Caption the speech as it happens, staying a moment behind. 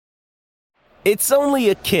It's only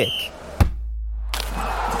a kick,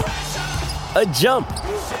 a jump,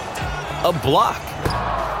 a block.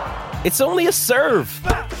 It's only a serve.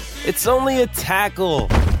 It's only a tackle,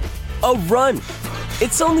 a run.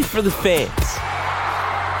 It's only for the fans.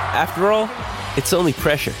 After all, it's only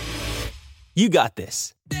pressure. You got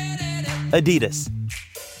this. Adidas.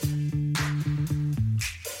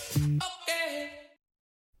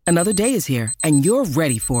 Another day is here, and you're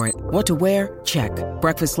ready for it. What to wear? Check.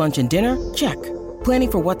 Breakfast, lunch, and dinner? Check.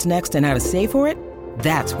 Planning for what's next and how to save for it?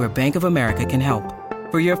 That's where Bank of America can help.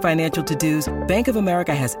 For your financial to-dos, Bank of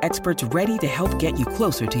America has experts ready to help get you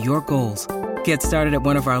closer to your goals. Get started at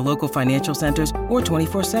one of our local financial centers or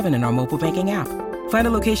 24/7 in our mobile banking app. Find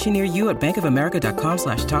a location near you at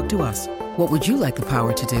bankofamerica.com/talktous. What would you like the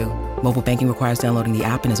power to do? Mobile banking requires downloading the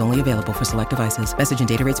app and is only available for select devices. Message and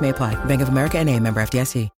data rates may apply. Bank of America N.A., member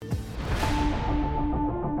FDIC.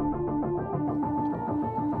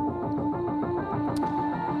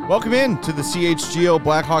 Welcome in to the CHGO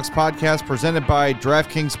Blackhawks podcast presented by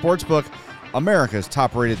DraftKings Sportsbook, America's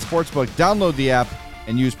top-rated sportsbook. Download the app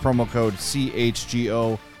and use promo code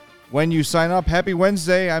CHGO when you sign up. Happy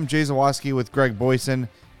Wednesday. I'm Jay Zawoski with Greg Boyson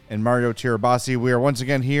and Mario Tirabassi. We are once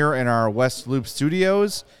again here in our West Loop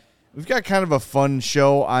studios. We've got kind of a fun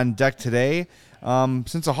show on deck today.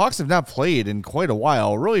 Since the Hawks have not played in quite a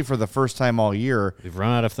while, really for the first time all year. We've run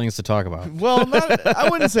out of things to talk about. Well, I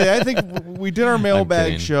wouldn't say. I think we did our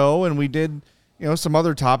mailbag show and we did, some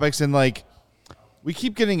other topics, and we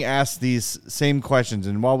keep getting asked these same questions,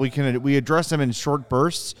 and while we address them in short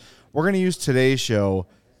bursts, we're going to use today's show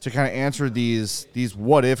to kind of answer these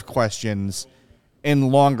what if questions in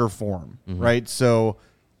longer form, right? So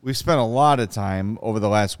we've spent a lot of time over the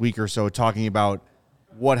last week or so talking about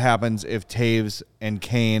what happens if Taves and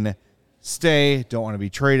Kane stay, don't want to be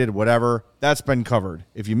traded, whatever. That's been covered.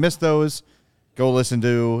 If you missed those, go listen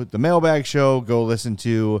to the mailbag show. Go listen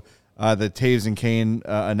to the Taves and Kane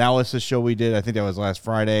analysis show we did. I think that was last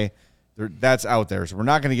Friday. That's out there. So we're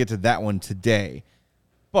not going to get to that one today.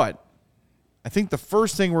 But I think the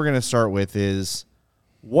first thing we're going to start with is,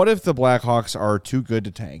 what if the Blackhawks are too good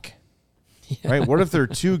to tank? Yeah. Right? What if they're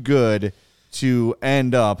too good to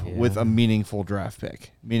end up with a meaningful draft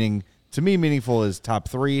pick? Meaning, to me, meaningful is top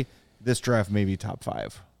 3. This draft maybe top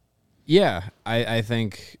 5. Yeah, I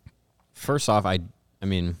think first off, I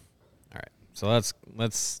mean, all right. So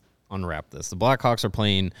let's unwrap this. The Blackhawks are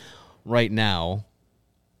playing right now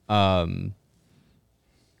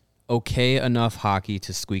okay enough hockey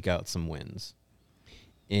to squeak out some wins.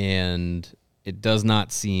 And it does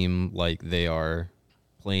not seem like they are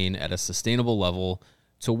playing at a sustainable level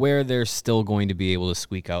to where they're still going to be able to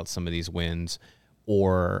squeak out some of these wins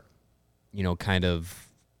or, kind of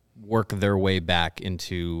work their way back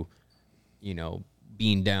into,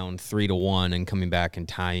 being down 3-1 and coming back and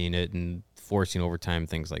tying it and forcing overtime,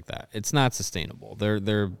 things like that. It's not sustainable.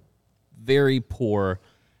 They're very poor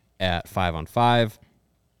at 5-on-5.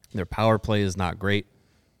 Their power play is not great.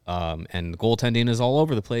 And the goaltending is all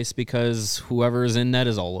over the place because whoever is in net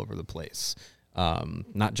is all over the place.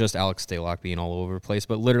 Not just Alex Stalock being all over the place,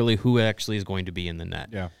 but literally who actually is going to be in the net.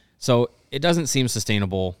 Yeah. So it doesn't seem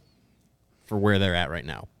sustainable for where they're at right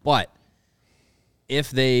now. But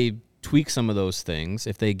if they tweak some of those things,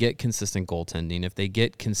 if they get consistent goaltending, if they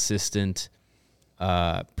get consistent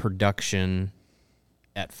production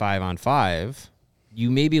at 5-on-5,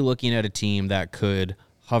 you may be looking at a team that could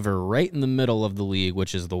hover right in the middle of the league,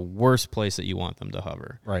 which is the worst place that you want them to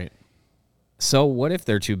hover. Right. So what if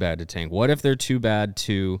they're too bad to tank? What if they're too good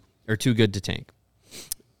to tank?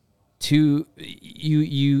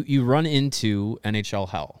 You run into NHL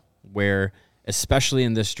hell, where especially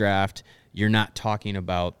in this draft, you're not talking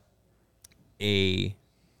about a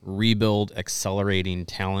rebuild accelerating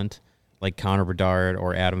talent like Connor Bedard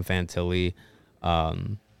or Adam Fantilli,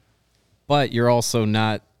 but you're also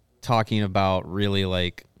not talking about really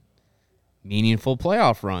meaningful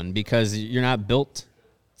playoff run because you're not built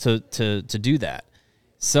to do that.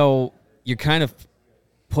 So you're kind of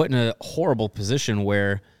put in a horrible position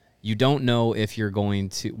where you don't know if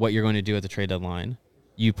what you're going to do at the trade deadline.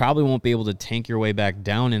 You probably won't be able to tank your way back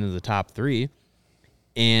down into the top 3,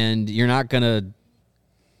 and you're not going to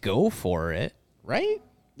go for it, right?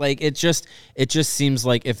 It just seems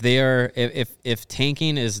like if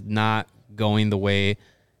tanking is not going the way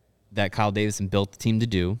that Kyle Davidson built the team to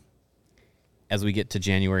do, as we get to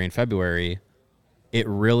January and February, it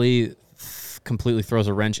really completely throws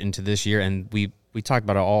a wrench into this year. And we talked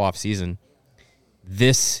about it all off season.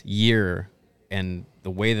 This year and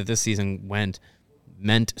the way that this season went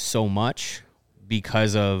meant so much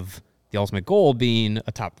because of the ultimate goal being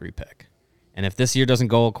a top 3 pick. And if this year doesn't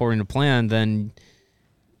go according to plan, then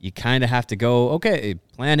you kind of have to go, okay,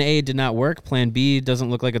 plan A did not work. Plan B doesn't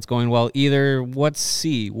look like it's going well either. What's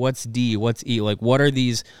C? What's D? What's E? Like, what are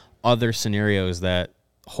these other scenarios that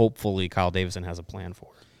hopefully Kyle Davidson has a plan for?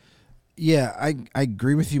 Yeah, I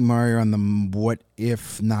agree with you, Mario, on the what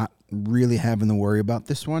if not really having to worry about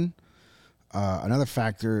this one. Another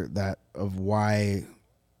factor that of why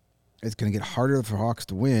it's going to get harder for Hawks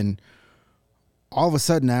to win, all of a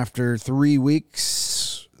sudden after 3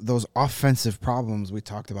 weeks, those offensive problems we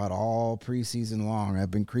talked about all preseason long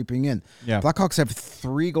have been creeping in. Yeah. Blackhawks have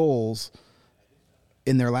 3 goals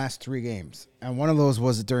in their last 3 games, and one of those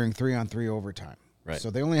was during 3-on-3 overtime. Right.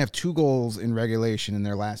 So they only have 2 goals in regulation in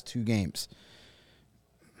their last 2 games.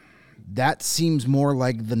 That seems more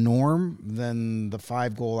like the norm than the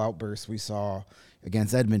 5-goal outbursts we saw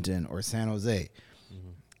against Edmonton or San Jose. Mm-hmm.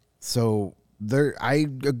 So I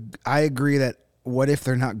agree that what if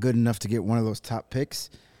they're not good enough to get one of those top picks?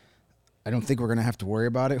 I don't think we're going to have to worry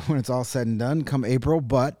about it when it's all said and done come April,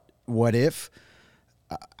 but what if?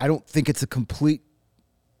 I don't think it's a complete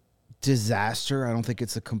disaster. I don't think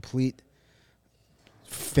it's a complete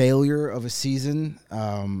failure of a season.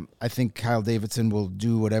 I think Kyle Davidson will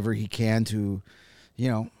do whatever he can to,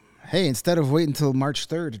 hey, instead of waiting until March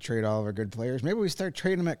 3rd to trade all of our good players, maybe we start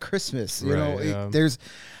trading them at Christmas.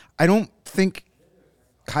 I don't think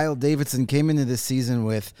Kyle Davidson came into this season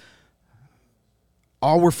with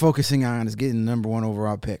all we're focusing on is getting the number 1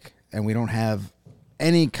 overall pick, and we don't have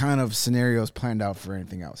any kind of scenarios planned out for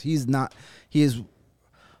anything else. He is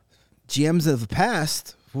GMs of the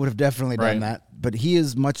past would have definitely done that, but he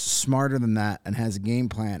is much smarter than that and has a game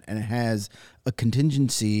plan and has a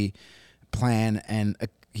contingency plan, and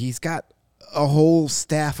he's got a whole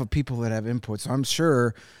staff of people that have input. So I'm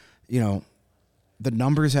sure, the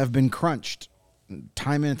numbers have been crunched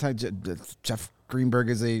time and time. Jeff Greenberg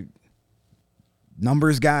is a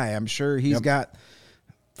numbers guy. I'm sure he's got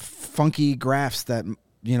funky graphs that,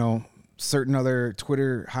 certain other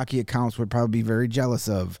Twitter hockey accounts would probably be very jealous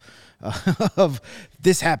of. Of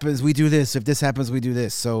this happens, we do this. If this happens, we do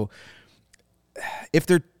this. So if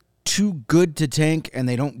they're too good to tank and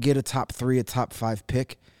they don't get a top 3, a top 5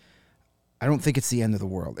 pick, I don't think it's the end of the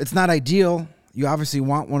world. It's not ideal. You obviously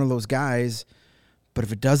want one of those guys, but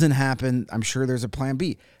if it doesn't happen, I'm sure there's a plan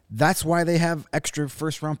B. That's why they have extra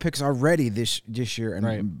first-round picks already this year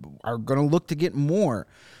and are going to look to get more.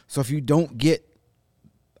 So if you don't get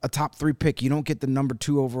a top 3 pick, you don't get the number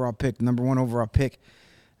 2 overall pick, number 1 overall pick,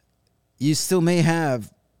 you still may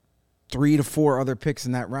have 3 to 4 other picks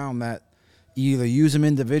in that round that you either use them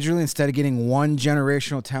individually. Instead of getting 1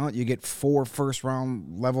 generational talent, you get 4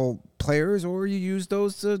 first-round level players, or you use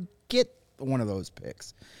those to get one of those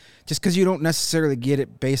picks. Just because you don't necessarily get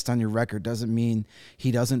it based on your record doesn't mean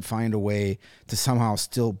he doesn't find a way to somehow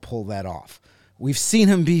still pull that off. We've seen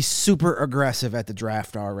him be super aggressive at the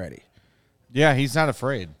draft already. Yeah, he's not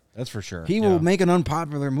afraid. That's for sure. He will make an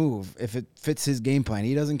unpopular move if it fits his game plan.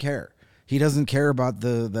 He doesn't care. He doesn't care about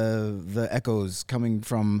the echoes coming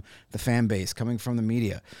from the fan base, coming from the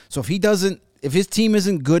media. So if his team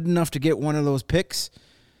isn't good enough to get one of those picks,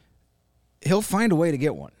 he'll find a way to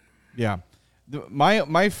get one. Yeah.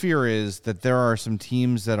 My fear is that there are some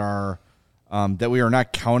teams that are that we are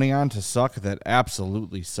not counting on to suck that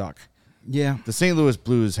absolutely suck. Yeah. The St. Louis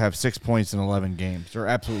Blues have 6 points in 11 games. They're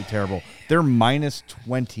absolutely terrible. They're minus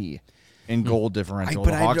 20 in goal differential.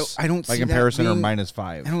 The Hawks, I don't by see comparison, that are minus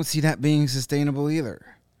 5. I don't see that being sustainable either.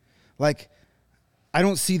 Like, I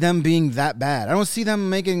don't see them being that bad. I don't see them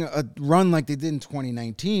making a run like they did in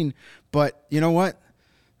 2019. But you know what?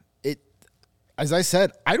 As I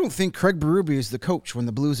said, I don't think Craig Berube is the coach when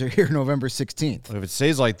the Blues are here November 16th. If it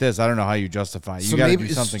stays like this, I don't know how you justify it. You got to do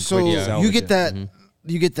something quick. So you get that,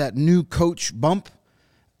 you get that new coach bump,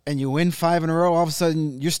 and you win 5 in a row. All of a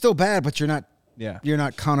sudden, you're still bad, but you're not. Yeah. You're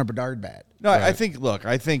not Connor Bedard bad. No, right. I think.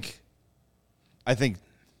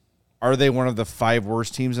 Are they one of the 5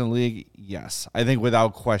 worst teams in the league? Yes, I think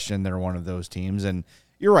without question they're one of those teams. And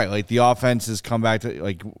you're right. Like, the offense has come back to,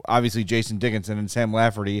 like, obviously Jason Dickinson and Sam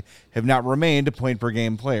Lafferty have not remained point per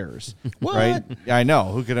game players. Right? I know.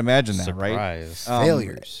 Who could imagine that, Surprise. Right?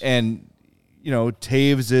 Failures. And,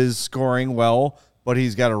 Taves is scoring well, but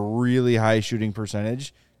he's got a really high shooting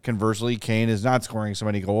percentage. Conversely, Kane is not scoring so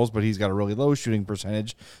many goals, but he's got a really low shooting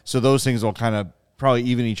percentage. So those things will kind of probably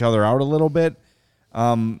even each other out a little bit.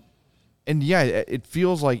 And yeah, it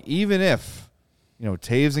feels like even if,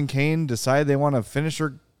 Taves and Kane decide they want to finish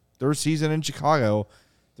their season in Chicago,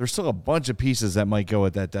 there's still a bunch of pieces that might go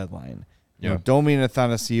at that deadline. Domi and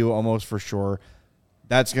Athanasiou almost for sure.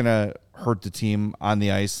 That's going to hurt the team on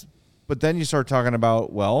the ice. But then you start talking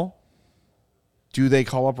about, do they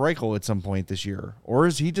call up Reichel at some point this year? Or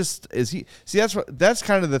is he see, that's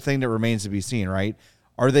kind of the thing that remains to be seen, right?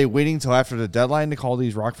 Are they waiting till after the deadline to call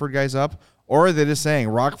these Rockford guys up? Or are they just saying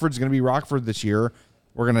Rockford's going to be Rockford this year?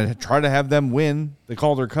 We're going to try to have them win the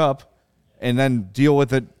Calder Cup and then deal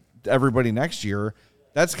with it everybody next year.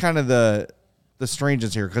 That's kind of the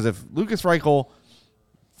strangeness here. Because if Lucas Reichel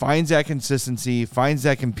finds that consistency, finds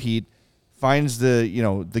that compete, finds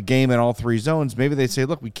the game in all three zones, maybe they say,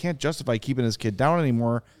 look, we can't justify keeping this kid down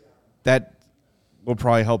anymore. That will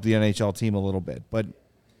probably help the NHL team a little bit. But,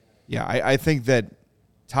 yeah, I think that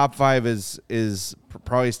top 5 is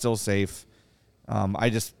probably still safe.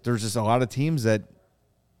 There's just a lot of teams that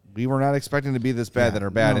we were not expecting to be this bad that are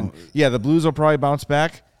bad. No. And, the Blues will probably bounce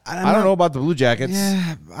back. I don't know about the Blue Jackets.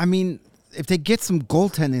 Yeah, I mean, if they get some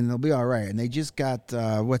goaltending, they'll be all right. And they just got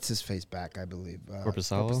what's his face back, I believe.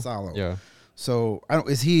 Korpisalo? Yeah. So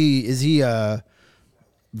is he a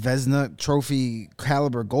Vezina Trophy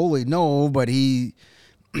caliber goalie? No, but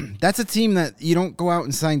that's a team that you don't go out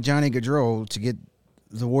and sign Johnny Gaudreau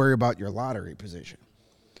to worry about your lottery position.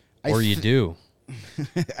 Or you do.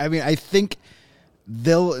 I mean, I think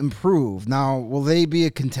they'll improve. Now, will they be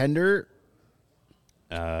a contender?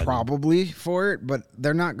 Probably for it, but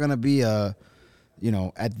they're not going to be at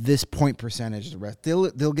this point percentage. The rest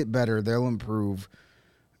they'll get better. They'll improve.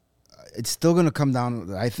 It's still going to come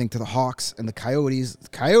down, I think, to the Hawks and the Coyotes. The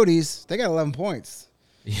Coyotes, they got 11 points.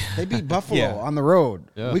 Yeah. They beat Buffalo on the road.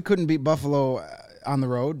 Yeah. We couldn't beat Buffalo on the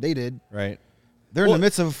road. They did. Right. They're in the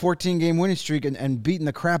midst of a 14-game winning streak and beating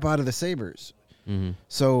the crap out of the Sabres. Mm-hmm.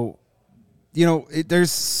 So,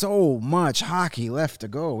 there's so much hockey left to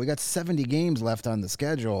go. We got 70 games left on the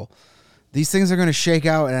schedule. These things are going to shake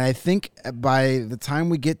out, and I think by the time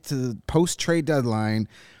we get to the post-trade deadline,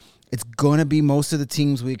 it's going to be most of the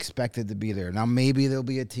teams we expected to be there. Now, maybe there'll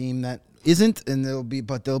be a team that isn't,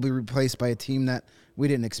 but they'll be replaced by a team that we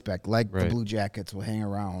didn't expect, like the Blue Jackets will hang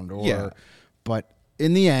around. But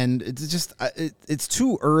in the end, it's just it's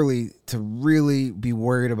too early to really be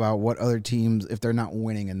worried about what other teams, if they're not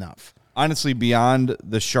winning enough. Honestly, beyond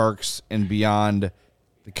the Sharks and beyond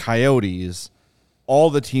the Coyotes, all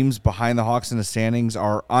the teams behind the Hawks in the standings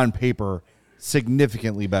are, on paper,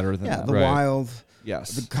 significantly better than them. The Wild.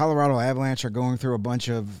 Yes. The Colorado Avalanche are going through a bunch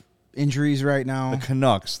of injuries right now. The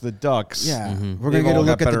Canucks, the Ducks. Yeah. Mm-hmm. We're going to get a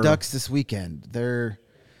look at the Ducks this weekend. I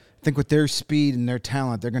think with their speed and their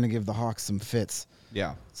talent, they're going to give the Hawks some fits.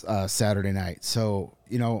 Yeah. Saturday night. So,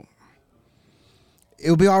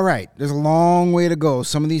 it'll be all right. There's a long way to go.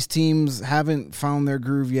 Some of these teams haven't found their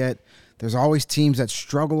groove yet. There's always teams that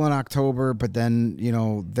struggle in October, but then,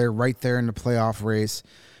 they're right there in the playoff race.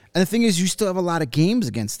 And the thing is, you still have a lot of games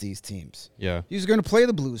against these teams. Yeah. You're going to play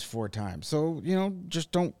the Blues 4 times. So,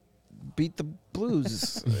 just don't beat the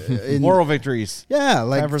Blues. Moral victories. Yeah.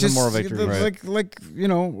 Just moral victories.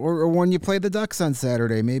 Or when you play the Ducks on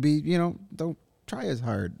Saturday, maybe, don't try as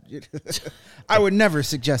hard. I would never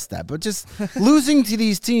suggest that, but just losing to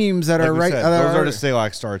these teams that are right. Those are the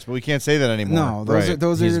Stalock starts, but we can't say that anymore. No,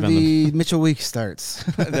 those are the Mitchell Week starts.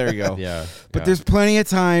 There you go. Yeah. But there's plenty of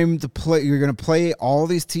time to play. You're going to play all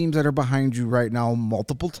these teams that are behind you right now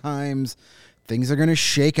multiple times. Things are going to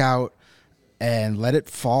shake out, and let it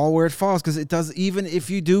fall where it falls, because it does. Even if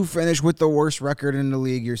you do finish with the worst record in the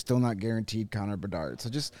league, you're still not guaranteed Connor Bedard. So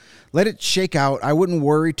just let it shake out. I wouldn't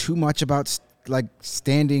worry too much about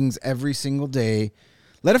standings every single day.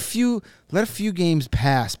 Let a few games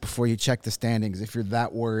pass before you check the standings if you're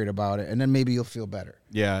that worried about it, and then maybe you'll feel better.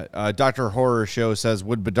 Yeah. Dr. Horror Show says,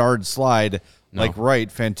 would Bedard slide? No. Like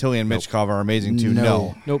Fantilli and Michkov are amazing too.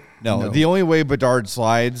 No. Nope. No. The only way Bedard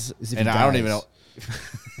slides, is if and I don't even know.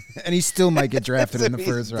 And he still might get drafted in the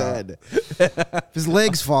first round. If his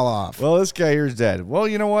legs fall off. Well, this guy here is dead. Well,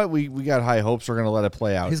 you know what? We got high hopes. We're going to let it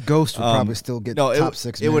play out. His ghost would probably still get top 6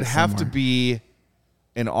 minutes. It would have somewhere. to be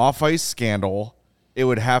an off-ice scandal. It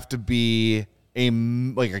would have to be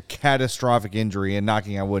a catastrophic injury, and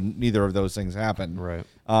knocking on wood, neither of those things happen. Right.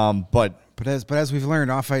 But as we've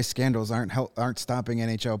learned, off-ice scandals aren't stopping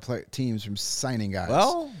NHL teams from signing guys.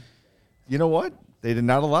 Well, you know what? They did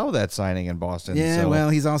not allow that signing in Boston. Yeah,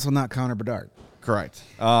 well, he's also not Connor Bedard. Correct.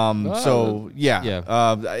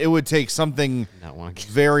 It would take something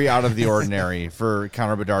very out of the ordinary for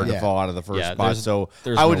Connor Bedard to fall out of the first spot. So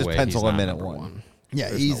I would just pencil him in at 1.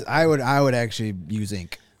 Yeah, I would actually use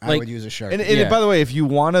ink. I would use a shark. And by the way, if you're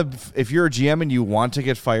a GM and you want to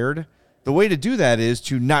get fired, the way to do that is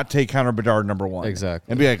to not take Connor Bedard number 1.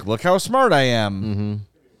 Exactly. And be like, look how smart I am. Mm-hmm.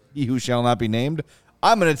 He who shall not be named.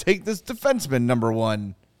 I'm going to take this defenseman number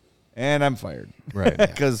 1, and I'm fired. Right.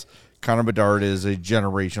 Because Connor Bedard is a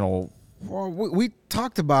generational. Well, we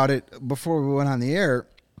talked about it before we went on the air.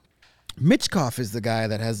 Michkov is the guy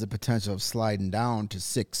that has the potential of sliding down to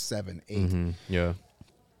 6, 7, 8. Mm-hmm. Yeah.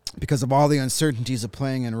 Because of all the uncertainties of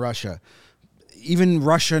playing in Russia. Even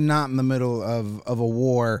Russia not in the middle of a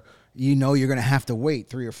war, you're going to have to wait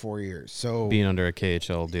 3 or 4 years. So being under a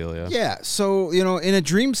KHL deal, yeah. Yeah, so, in a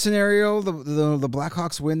dream scenario, the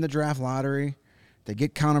Blackhawks win the draft lottery. They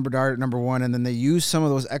get Connor Bedard at number 1, and then they use some of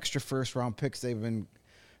those extra first-round picks they've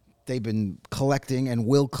been collecting and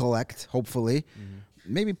will collect, hopefully. Mm-hmm.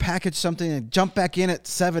 Maybe package something and jump back in at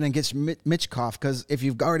 7 and get Michkov, because if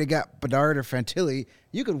you've already got Bedard or Fantilli,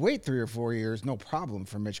 you could wait 3 or 4 years, no problem,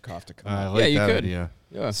 for Michkov to come out. Like you could. Idea.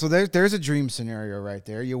 Yeah. So there's a dream scenario right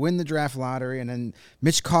there. You win the draft lottery, and then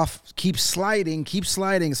Michkov keeps sliding.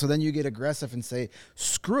 So then you get aggressive and say,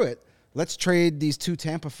 screw it. Let's trade these 2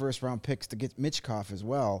 Tampa first-round picks to get Michkov as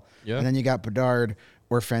well. Yeah. And then you got Bedard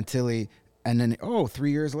or Fantilli. And then,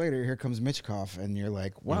 3 years later, here comes Michkov, and you're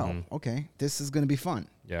like, wow, okay, this is going to be fun.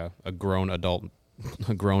 Yeah, a grown adult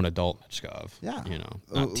Michkov. Yeah.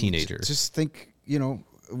 Not teenager. Just think,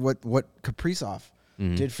 what Kaprizov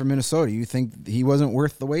did for Minnesota. You think he wasn't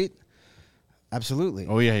worth the wait? Absolutely.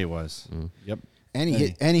 Oh, yeah, he was. Yep. And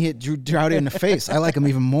he hit Drew Doughty in the face. I like him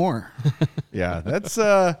even more. Yeah, that's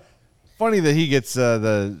funny that he gets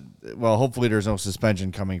hopefully there's no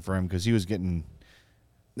suspension coming for him, because he was getting...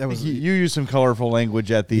 you used some colorful language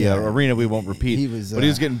at the arena we won't repeat, but he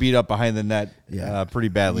was getting beat up behind the net pretty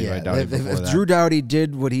badly right down if Drew Doughty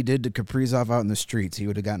did what he did to Kaprizov out in the streets, he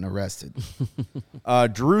would have gotten arrested.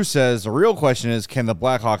 Drew says, the real question is, can the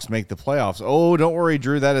Blackhawks make the playoffs? Oh, don't worry,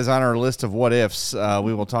 Drew. That is on our list of what ifs.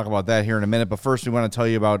 We will talk about that here in a minute, but first we want to tell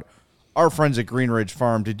you about our friends at Green Ridge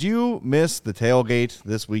Farm. Did you miss the tailgate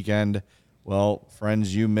this weekend? Well,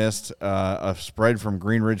 friends, you missed a spread from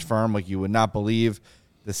Green Ridge Farm like you would not believe.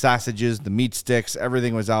 The sausages, the meat sticks,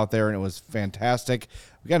 everything was out there, and it was fantastic.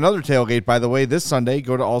 We got another tailgate, by the way, this Sunday.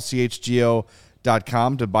 Go to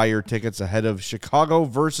allchgo.com to buy your tickets ahead of Chicago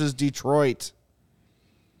versus Detroit.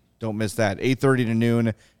 Don't miss that. 8:30 to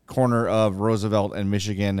noon, corner of Roosevelt and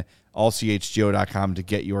Michigan. allchgo.com to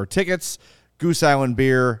get your tickets. Goose Island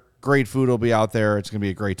beer, great food will be out there. It's going to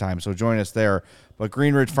be a great time, so join us there. But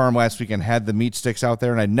Green Ridge Farm last weekend had the meat sticks out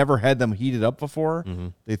there, and I'd never had them heated up before. Mm-hmm.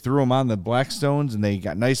 They threw them on the Blackstones, and they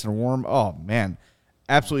got nice and warm. Oh, man,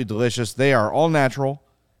 absolutely delicious. They are all natural.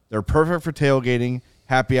 They're perfect for tailgating,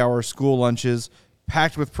 happy hour, school lunches,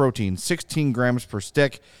 packed with protein, 16 grams per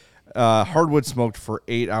stick, hardwood smoked for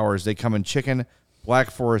 8 hours. They come in chicken,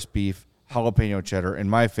 black forest beef, jalapeno cheddar, and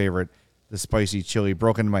my favorite, the spicy chili.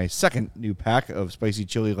 Broke into my second new pack of spicy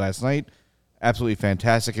chili last night. Absolutely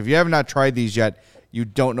fantastic. If you have not tried these yet, you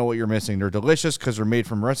don't know what you're missing. They're delicious because they're made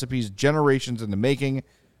from recipes generations in the making,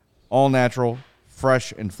 all natural,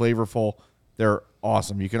 fresh, and flavorful. They're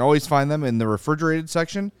awesome. You can always find them in the refrigerated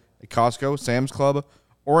section at Costco, Sam's Club,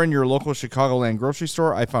 or in your local Chicagoland grocery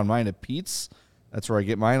store. I found mine at Pete's. That's where I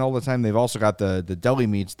get mine all the time. They've also got the deli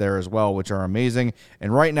meats there as well, which are amazing.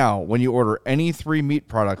 And right now, when you order any 3 meat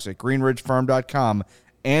products at greenridgefarm.com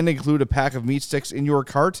and include a pack of meat sticks in your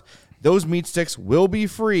cart, those meat sticks will be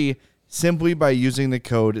free simply by using the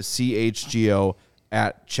code CHGO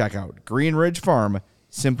at checkout. Green Ridge Farm,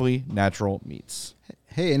 simply natural meats.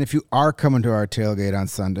 Hey, and if you are coming to our tailgate on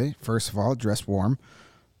Sunday, first of all, dress warm.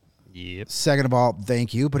 Yep. Second of all,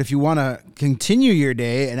 thank you. But if you want to continue your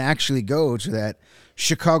day and actually go to that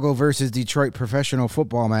Chicago versus Detroit professional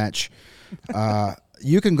football match,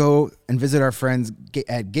 you can go and visit our friends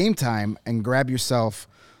at Game Time and grab yourself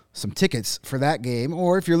some tickets for that game.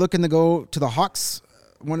 Or if you're looking to go to the Hawks,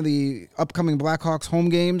 one of the upcoming Blackhawks home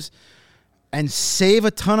games, and save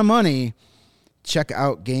a ton of money, check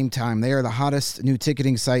out Game Time. They are the hottest new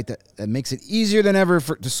ticketing site that makes it easier than ever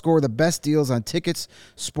to score the best deals on tickets,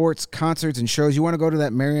 sports, concerts, and shows. You want to go to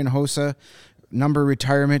that Marian Hossa number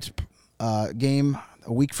retirement game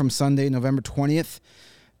a week from Sunday, November 20th.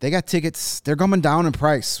 They got tickets. They're coming down in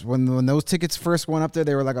price. When those tickets first went up there,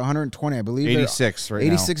 they were like $120, I believe. 86 right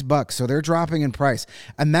now. $86. So they're dropping in price.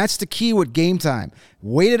 And that's the key with Game Time.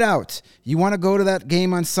 Wait it out. You want to go to that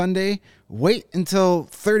game on Sunday? Wait until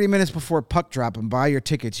 30 minutes before puck drop and buy your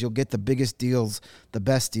tickets. You'll get the biggest deals, the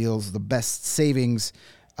best savings.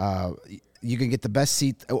 You can get the best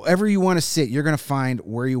seat. Wherever you want to sit, you're going to find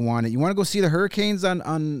where you want it. You want to go see the Hurricanes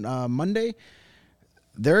on Monday?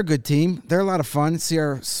 They're a good team. They're a lot of fun. See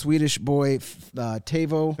our Swedish boy,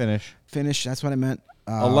 Tavo. Finish. That's what I meant.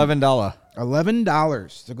 $11.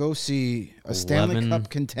 $11 to go see a Stanley Cup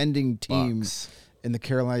contending team in the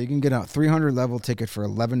Carolina. You can get a 300 level ticket for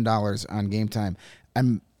 $11 on Game Time.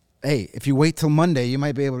 And hey, if you wait till Monday, you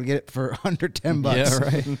might be able to get it for under $10. Yeah,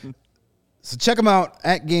 right. So check them out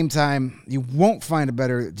at Game Time. You won't find a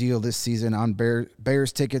better deal this season on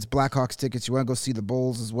Bears tickets, Blackhawks tickets. You want to go see the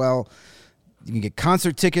Bulls as well. You can get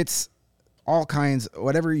concert tickets, all kinds,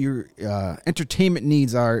 whatever your entertainment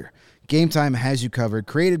needs are. Game Time has you covered.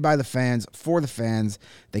 Created by the fans, for the fans.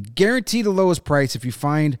 They guarantee the lowest price. If you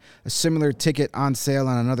find a similar ticket on sale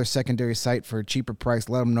on another secondary site for a cheaper price,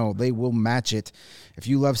 let them know. They will match it. If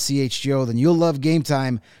you love CHGO, then you'll love Game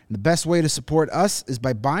Time. And the best way to support us is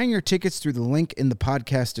by buying your tickets through the link in the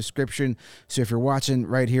podcast description. So if you're watching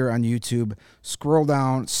right here on YouTube, scroll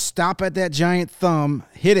down, stop at that giant thumb,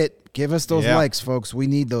 hit it. Give us those likes, folks. We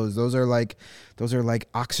need those. Those are like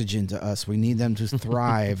oxygen to us. We need them to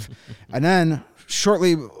thrive. And then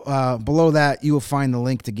shortly below that, you will find the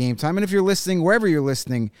link to Game Time. And if you're listening, wherever you're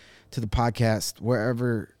listening to the podcast,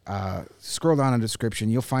 wherever, scroll down in the description,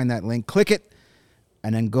 you'll find that link. Click it,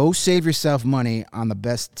 and then go save yourself money on the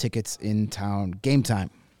best tickets in town. Game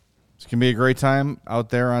Time. It's going to be a great time out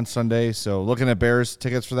there on Sunday. So looking at Bears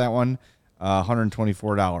tickets for that one.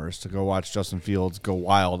 $124 to go watch Justin Fields go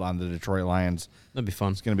wild on the Detroit Lions. That'd be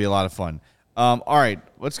fun. It's going to be a lot of fun. All right,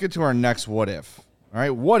 let's get to our next what if. All right,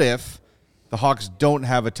 what if the Hawks don't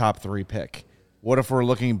have a top 3 pick? What if we're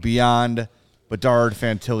looking beyond Bedard,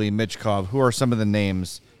 Fantilli, Michkov? Who are some of the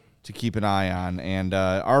names to keep an eye on? And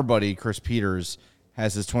our buddy Chris Peters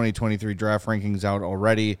has his 2023 draft rankings out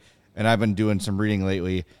already, and I've been doing some reading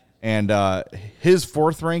lately. And his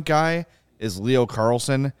 4th ranked guy is Leo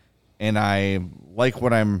Carlsson. And I like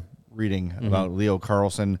what I'm reading about Leo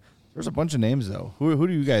Carlsson. There's a bunch of names, though. Who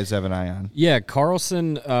do you guys have an eye on? Yeah,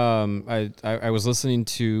 Carlsson, I was listening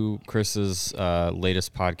to Chris's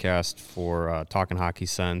latest podcast for Talking Hockey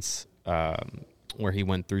Sense, where he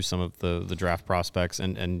went through some of the draft prospects.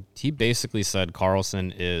 And he basically said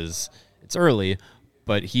Carlsson it's early,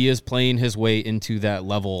 but he is playing his way into that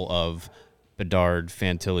level of Bedard,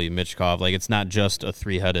 Fantilli, Michkov. Like, it's not just a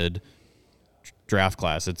 3-headed draft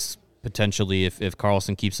class. It's potentially, if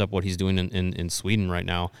Carlsson keeps up what he's doing in Sweden right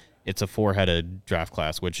now, it's a 4-headed draft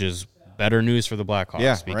class, which is better news for the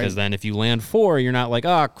Blackhawks. Because then if you land 4, you're not like,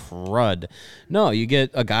 crud. No, you get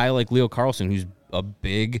a guy like Leo Carlsson, who's a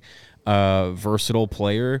big, versatile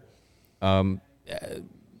player. What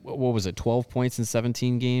was it, 12 points in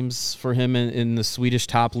 17 games for him in the Swedish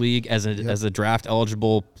top league as a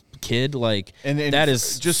draft-eligible kid? Like, and that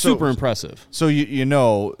is just super impressive. So, you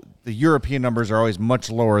know, the European numbers are always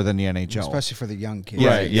much lower than the NHL. Especially for the young kids.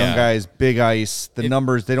 Right, young guys, big ice. The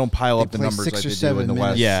numbers, they don't pile up the numbers like they do in the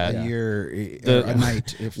West. A year, a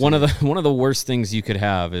night. One of the worst things you could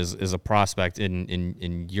have is a prospect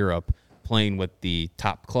in Europe playing with the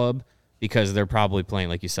top club, because they're probably playing,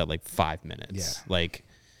 like you said, like 5 minutes. Like,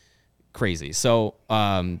 crazy. So,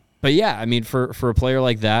 but yeah, I mean, for a player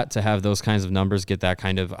like that to have those kinds of numbers, get that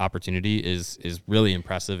kind of opportunity is really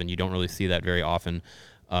impressive, and you don't really see that very often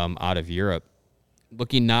out of Europe.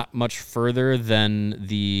 Looking not much further than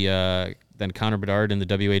Connor Bedard in the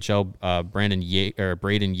WHL, Braden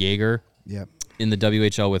Yeager. Yep. In the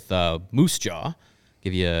WHL with Moose Jaw.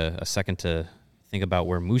 Give you a second to think about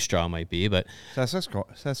where Moose Jaw might be, but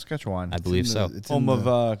Saskatchewan. I believe so. It's home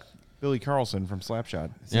of Billy Carlson from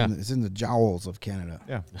Slapshot. It's in the jowls of Canada.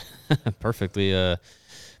 Yeah. Perfectly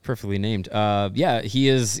named.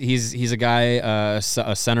 He's a guy, a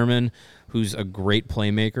centerman who's a great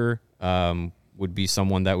playmaker. Would be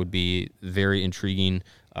someone that would be very intriguing.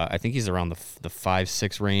 I think he's around the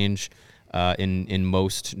 5'6" range in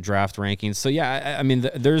most draft rankings. So yeah, I mean,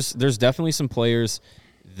 there's definitely some players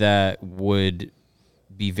that would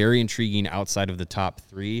be very intriguing outside of the top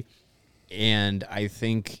 3. And I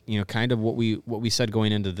think, you know, kind of what we said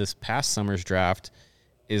going into this past summer's draft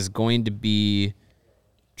is going to be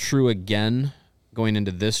true again going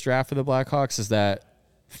into this draft for the Blackhawks, is that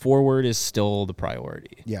forward is still the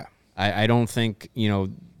priority. Yeah. I don't think, you know,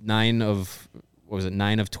 9 of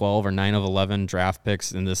 12 or 9 of 11 draft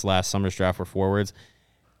picks in this last summer's draft were forwards.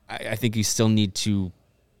 I think you still need to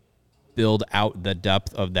build out the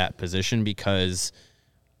depth of that position, because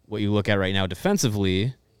what you look at right now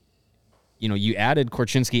defensively, you know, you added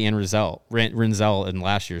Korchinski and Rinzel in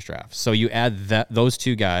last year's draft. So you add those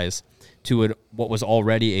 2 guys to what was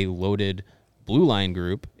already a loaded blue line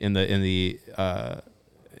group in the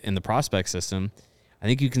prospect system. I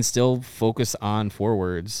think you can still focus on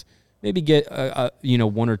forwards, maybe get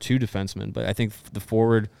 1 or 2 defensemen, but I think the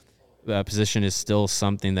forward position is still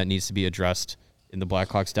something that needs to be addressed in the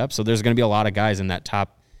Blackhawks depth. So there's going to be a lot of guys in that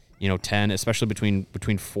top, 10, especially between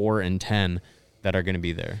 4 and 10, that are going to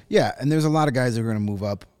be there. Yeah, and there's a lot of guys that are going to move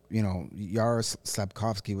up. You know, Yaros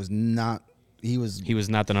Slapkovsky was not he was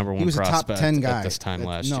not the number one prospect a top 10 guy at this time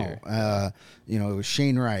last year. It was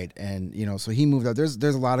Shane Wright, and so he moved up. There's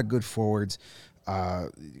a lot of good forwards. A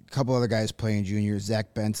couple other guys playing junior.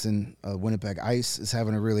 Zach Benson, Winnipeg Ice, is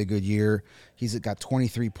having a really good year. He's got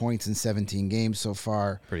 23 points in 17 games so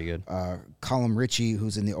far. Pretty good. Colin Ritchie,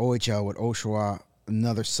 who's in the OHL with Oshawa,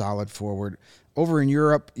 another solid forward. Over in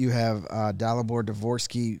Europe, you have Dalibor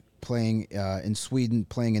Dvorsky playing in Sweden,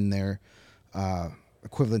 playing in their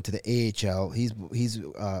equivalent to the AHL. He's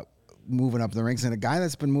moving up the ranks, and a guy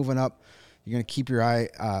that's been moving up. You're going to keep your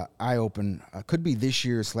eye open. Could be this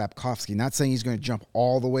year's Slapkovsky. Not saying he's going to jump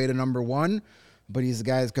all the way to number one, but he's the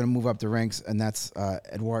guy that's going to move up the ranks, and that's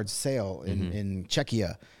Eduard Sale in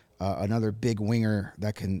Czechia, another big winger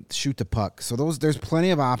that can shoot the puck. So there's plenty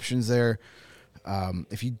of options there.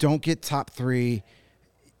 If you don't get top three,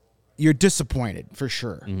 you're disappointed for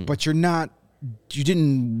sure, but you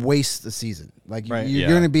didn't waste the season. Like you're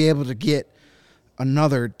going to be able to get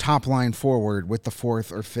another top line forward with the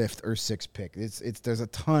 4th or 5th or 6th pick. There's a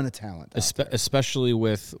ton of talent, especially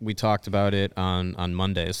with, we talked about it on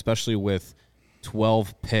Monday, especially with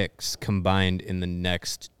 12 picks combined in the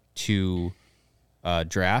next 2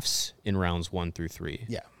 drafts in rounds 1 through 3.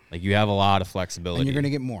 Yeah, like you have a lot of flexibility, and you're going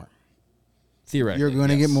to get more. Theoretically, you're going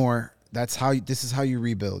to get more. This is how you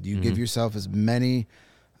rebuild. You give yourself as many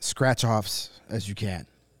scratch offs as you can.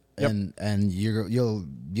 And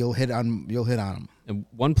you'll hit on them. And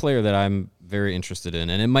one player that I'm very interested in,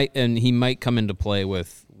 and he might come into play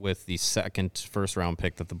with the second first round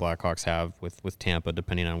pick that the Blackhawks have with Tampa,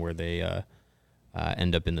 depending on where they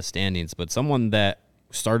end up in the standings. But someone that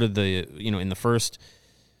started in the first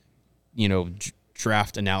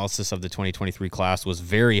draft analysis of the 2023 class was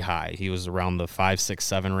very high. He was around the 5, 6,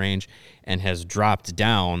 7 range, and has dropped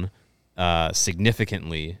down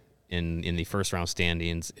significantly in the first round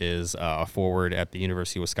standings. Is a forward at the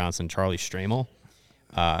University of Wisconsin, Charlie Stramel.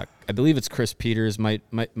 I believe it's Chris Peters. Might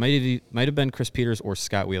have been Chris Peters or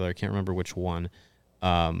Scott Wheeler. I can't remember which one.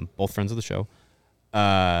 Both friends of the show.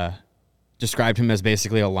 Described him as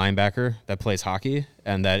basically a linebacker that plays hockey,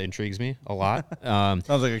 and that intrigues me a lot. Sounds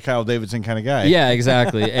like a Kyle Davidson kind of guy. Yeah,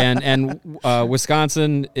 exactly. And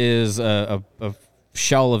Wisconsin is a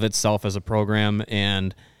shell of itself as a program,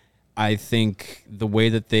 and I think the way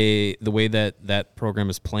that program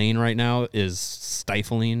is playing right now is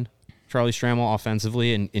stifling Charlie Stramel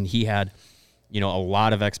offensively, and he had a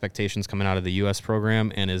lot of expectations coming out of the U.S.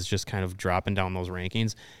 program, and is just kind of dropping down those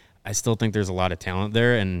rankings. I still think there's a lot of talent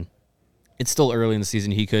there, and it's still early in the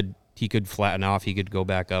season. He could flatten off. He could go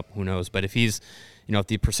back up. Who knows? But if he's, if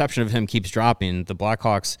the perception of him keeps dropping, the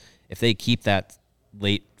Blackhawks, if they keep that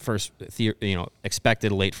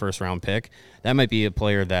expected late first round pick, that might be a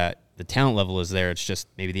player that the talent level is there. It's just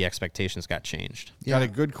maybe the expectations got changed. Yeah. Got a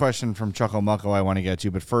good question from Chuckle Mucko I want to get to,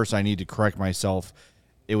 but first I need to correct myself.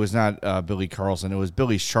 It was not Billy Carlson. It was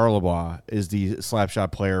Billy Charlebois is the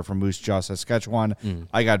slapshot player from Moose Jaw, Saskatchewan.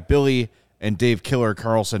 I got Billy and Dave Killer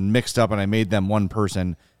Carlson mixed up, and I made them one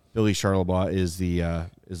person. Billy Charlebois is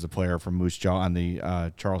the player from Moose Jaw on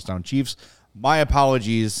the Charlestown Chiefs. My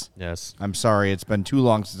apologies. Yes, I'm sorry. It's been too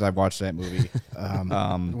long since I've watched that movie.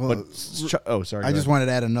 Sorry. I just wanted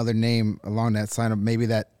to add another name along that sign of maybe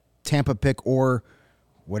that Tampa pick or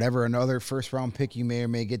whatever another first round pick you may or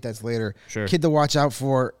may get that's later. Sure. Kid to watch out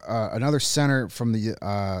for, another center from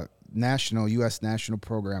the U.S. national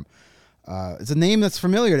program. It's a name that's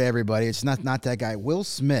familiar to everybody. It's not that guy. Will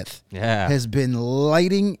Smith has been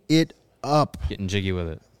lighting it up. Getting jiggy with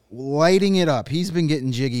it. Lighting it up. He's been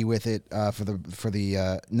getting jiggy with it for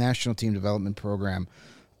the national team development program.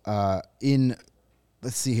 In,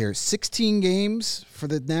 let's see here, 16 games for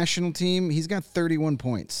the national team. He's got 31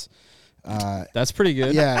 points. That's pretty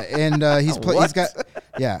good. Yeah, and he's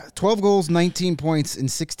got 12 goals, 19 points in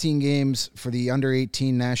 16 games for the under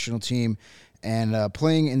 18 national team, and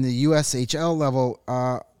playing in the USHL level,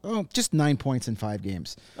 just 9 points in 5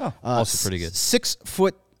 games. Also pretty good. 6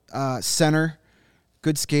 foot center.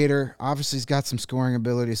 Good skater. Obviously, he's got some scoring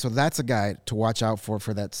ability. So that's a guy to watch out for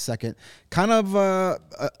that second. Kind of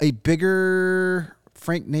a bigger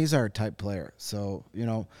Frank Nazar type player. So,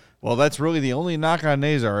 Well, that's really the only knock on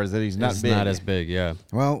Nazar is that he's not big. Not as big, yeah.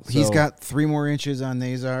 Well, he's got 3 more inches on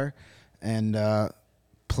Nazar and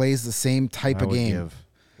plays the same type of game.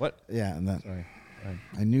 What? Yeah. And that, Sorry.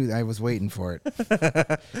 I knew I was waiting for it.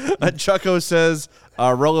 Chucko says,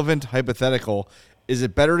 relevant hypothetical. Is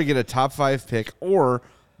it better to get a top 5 pick or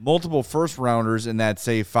multiple first rounders in that,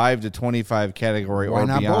 say, 5 to 25 category or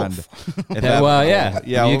not beyond? Both?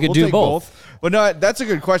 You could do both. But no, that's a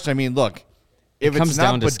good question. I mean, look, if it's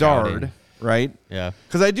not Bedard, right? Yeah.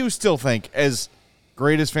 Because I do still think, as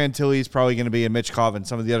great as Fantilli is probably going to be, and Michkov and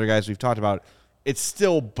some of the other guys we've talked about, it's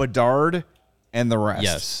still Bedard and the rest.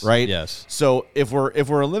 Yes. Right? Yes. So if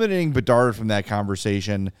we're eliminating Bedard from that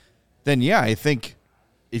conversation, then yeah, I think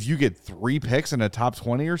if you get 3 picks in a top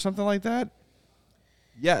 20 or something like that,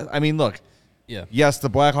 yeah, I mean, look, yes, the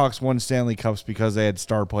Blackhawks won Stanley Cups because they had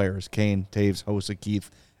star players, Kane, Taves, Hossa, Keith,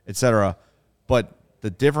 etc. But the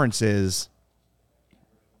difference is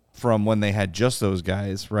from when they had just those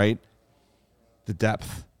guys, right? The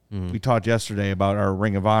depth. We talked yesterday about our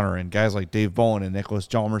Ring of Honor and guys like Dave Bowen and Nicholas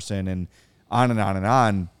Hjalmarsson and on and on and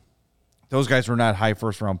on. Those guys were not high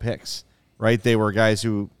first-round picks, right? They were guys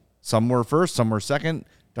who some were first, some were second.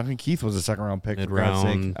 Duncan Keith was a second-round pick, for God's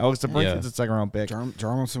sake. Alex DeBrincat's a second-round pick.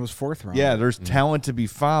 Hjalmarsson was 4th round. Yeah, there's talent to be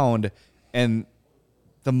found, and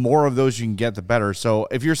the more of those you can get, the better. So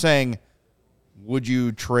if you're saying, would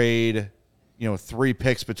you trade, 3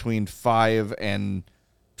 picks between 5 and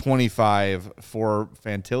 25 for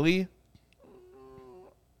Fantilli?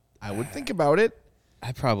 I would think about it.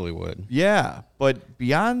 I probably would. Yeah, but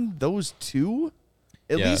beyond those 2,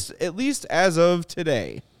 at least as of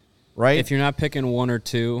today, right? If you're not picking 1 or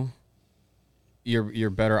 2, your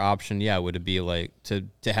better option, would it be like to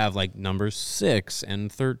have like numbers 6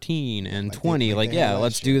 and 13 and 20?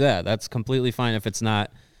 Let's do that. That's completely fine if it's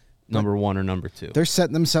not number 1 or number 2. They're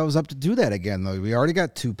setting themselves up to do that again, though. We already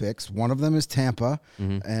got 2 picks. One of them is Tampa,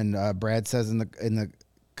 and Brad says in the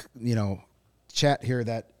chat here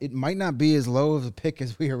that it might not be as low of a pick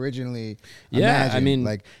as we originally imagined. I mean,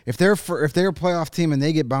 like if they're a playoff team and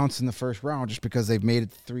they get bounced in the first round just because they've made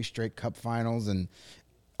it 3 straight Cup finals and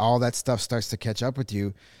all that stuff starts to catch up with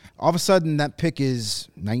you, all of a sudden that pick is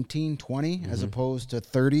 19, 20 as opposed to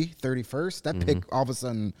 30, 31st. That pick all of a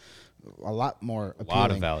sudden a lot more appealing. A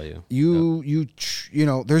lot of value.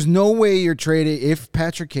 There's no way you're traded if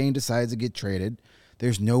Patrick Kane decides to get traded.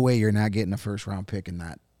 There's no way you're not getting a first round pick in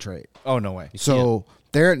that trade. Oh, no way. So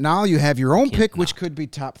there now you have your own pick, which could be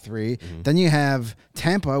top 3. Then you have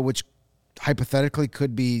Tampa, which hypothetically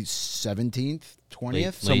could be 17th,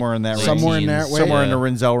 20th, somewhere in that range. Somewhere in that way. Somewhere in the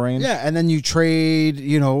Renzel range. Yeah, and then you trade,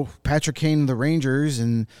 Patrick Kane to the Rangers,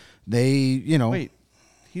 and they, Wait,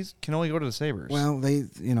 he can only go to the Sabres. Well, they,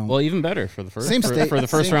 Well, even better for the first for the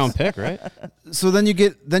first same round pick, right? So then you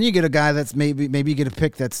get a guy that's maybe you get a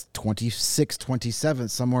pick that's 26, 27,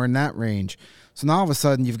 somewhere in that range. So now all of a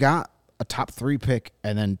sudden you've got a top 3 pick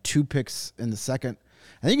and then 2 picks in the second.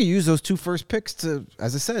 And you can use those 2 first picks to,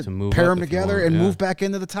 as I said, pair them together and move back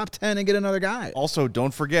into the top 10 and get another guy. Also,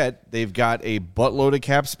 don't forget, they've got a buttload of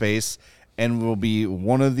cap space and will be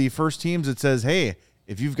one of the first teams that says, hey,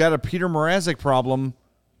 if you've got a Peter Mrazek problem,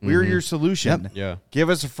 we're your solution. Yep. Yeah. Give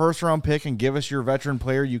us a first-round pick and give us your veteran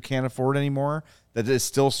player you can't afford anymore that is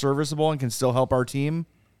still serviceable and can still help our team.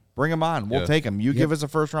 Bring him on. We'll take him. You give us a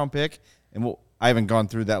first-round pick, and I haven't gone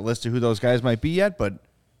through that list of who those guys might be yet, but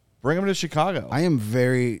bring them to Chicago. I am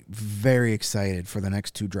very, very excited for the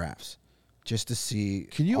next 2 drafts just to see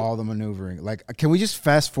all the maneuvering. Like, can we just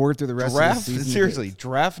fast forward through the rest of the season? Seriously,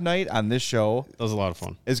 draft night on this show That was a lot of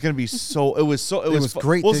fun. is going to be so. It was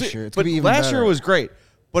great this year. It's but gonna be even last better. year was great,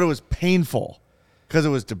 but it was painful because it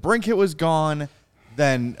was DeBrincat was gone,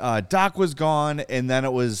 then Doc was gone, and then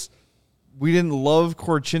it was. We didn't love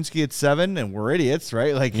Korchinski at 7, and we're idiots,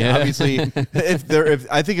 right? Like obviously, if they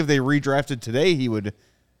redrafted today, he would.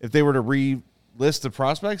 If they were to relist the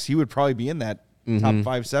prospects, he would probably be in that top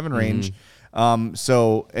 5-7 range.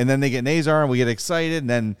 So and then they get Nazar, and we get excited, and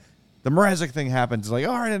then the Mrazek thing happens. It's like,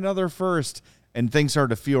 all right, another first, and things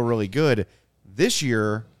start to feel really good. This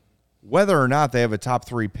year, whether or not they have a top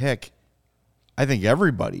 3 pick, I think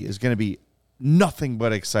everybody is going to be nothing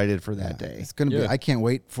but excited for that day. It's going to be. I can't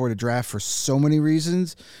wait for the draft for so many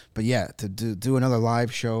reasons. But to do another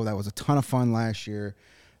live show, that was a ton of fun last year.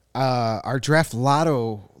 Our draft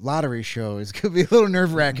lottery show is going to be a little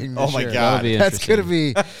nerve wracking. Oh my God, that's going to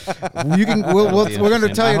be. We're going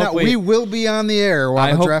to tell you now. We will be on the air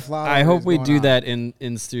while the draft lottery. I hope we do on. that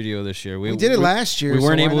in studio this year. We did it last year. We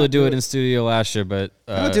weren't able to do it in studio last year, but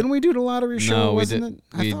didn't we do the lottery show? No, wasn't it?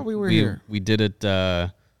 I thought we were here. We did it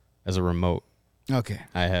as a remote. Okay.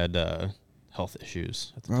 I had health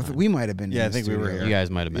issues at the time. We might have been. Yeah, in I think the we were studio. here. You guys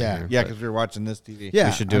might have been here. Yeah, because we were watching this TV. Yeah,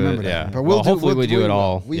 we should do I remember it. that. Yeah, But hopefully we do it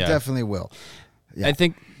all. We definitely will. Yeah. I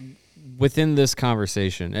think within this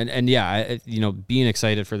conversation, and being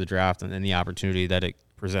excited for the draft and the opportunity that it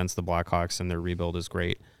presents the Blackhawks and their rebuild is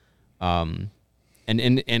great. And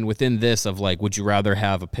within this of like, would you rather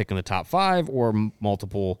have a pick in the top 5 or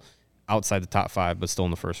multiple outside the top 5 but still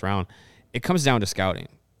in the first round? It comes down to scouting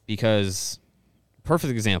because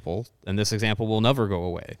perfect example, and this example will never go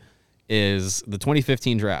away, is the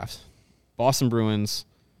 2015 draft. Boston Bruins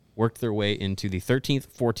worked their way into the 13th,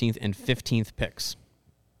 14th, and 15th picks.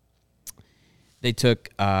 They took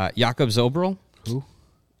Jakob Zobril,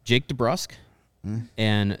 Jake DeBrusk,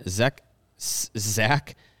 and Zach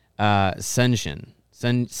Senyshyn.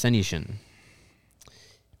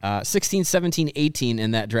 16, 17, 18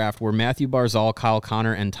 in that draft were Matthew Barzal, Kyle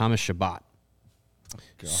Connor, and Thomas Chabot.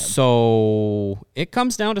 So it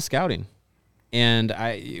comes down to scouting. And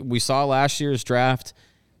we saw last year's draft.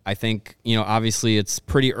 I think, obviously it's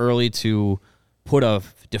pretty early to put a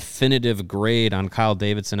definitive grade on Kyle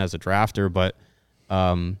Davidson as a drafter, but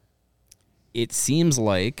it seems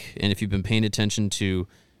like, and if you've been paying attention to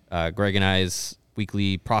Greg and I's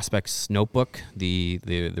weekly prospects notebook, the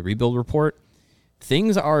rebuild report,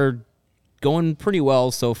 things are going pretty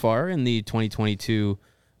well so far in the 2022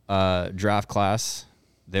 draft class,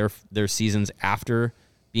 their seasons after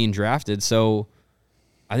being drafted. So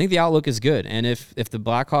I think the outlook is good. And if the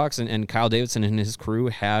Blackhawks and Kyle Davidson and his crew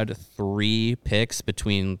had 3 picks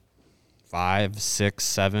between 5, 6,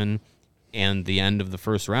 7 and the end of the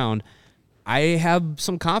first round, I have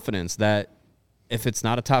some confidence that if it's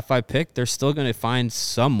not a top 5 pick, they're still going to find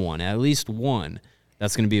someone, at least one,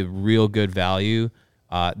 that's going to be a real good value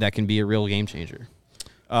that can be a real game changer.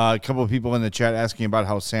 A couple of people in the chat asking about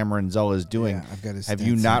how Sam Renzel is doing. Yeah, I've got his Have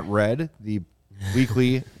you stats not here. read the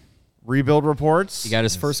weekly rebuild reports? He got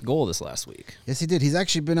his first goal this last week. Yes, he did. He's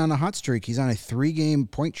actually been on a hot streak. He's on a 3-game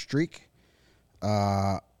point streak,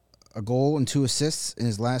 a goal and 2 assists in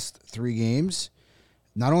his last 3 games.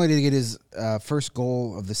 Not only did he get his first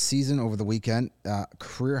goal of the season over the weekend,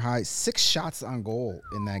 career high 6 shots on goal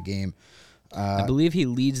in that game. I believe he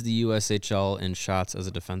leads the USHL in shots as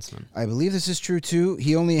a defenseman. I believe this is true too.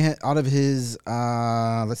 He only had, out of his,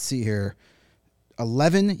 let's see here,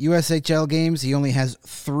 11 USHL games, he only has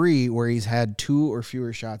 3 where he's had 2 or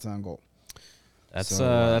fewer shots on goal. That's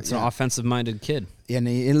an offensive-minded kid. And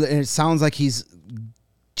it sounds like he's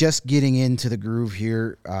just getting into the groove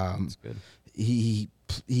here. That's good. He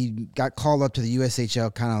got called up to the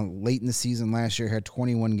USHL kind of late in the season last year, had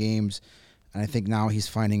 21 games, and I think now he's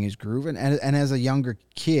finding his groove. And as a younger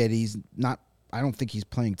kid, he's not – I don't think he's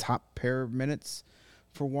playing top pair minutes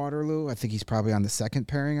for Waterloo. I think he's probably on the second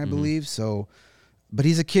pairing, I believe. So, but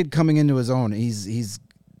he's a kid coming into his own. He's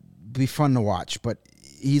be fun to watch, but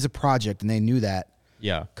he's a project, and they knew that.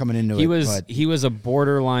 Yeah, coming into he was a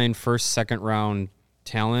borderline first, second round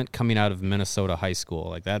talent coming out of Minnesota high school.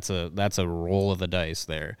 Like that's a roll of the dice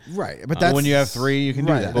there, right? But that's when you have 3, you can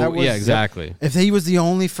do that. But, yeah, exactly. If he was the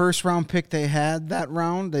only first round pick they had that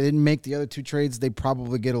round, they didn't make the other 2 trades. They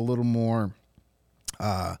probably get a little more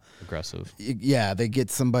aggressive. Yeah, they get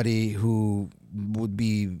somebody who would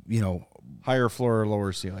be Higher floor,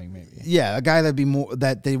 lower ceiling, maybe. Yeah, a guy that'd be more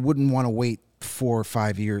that they wouldn't want to wait 4 or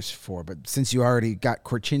 5 years for. But since you already got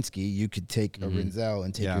Korchinski, you could take a Renzel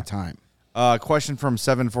and take your time. Question from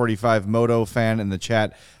 745 Moto fan in the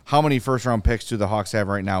chat. How many first-round picks do the Hawks have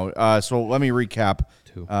right now? So let me recap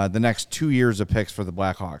 2. The next 2 years of picks for the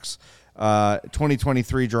Blackhawks.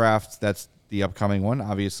 2023 draft, that's the upcoming one,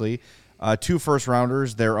 obviously. 2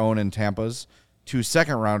 first-rounders, their own in Tampa's. 2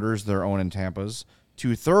 second-rounders, their own in Tampa's.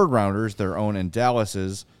 2 third-rounders, their own in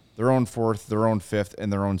Dallas's. Their own 4th, their own 5th,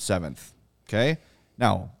 and their own 7th. Okay?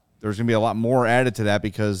 Now, there's going to be a lot more added to that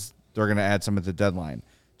because they're going to add some at the deadline.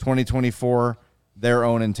 2024, their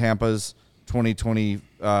own in Tampa's.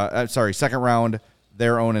 Second round,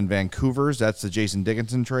 their own in Vancouver's. That's the Jason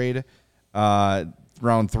Dickinson trade.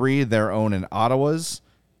 Round 3, their own in Ottawa's.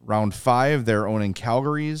 Round 5, their own in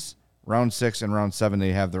Calgary's. Round 6 and round 7,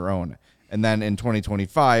 they have their own. And then in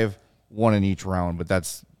 2025, 1 in each round, but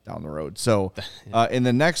that's down the road. So in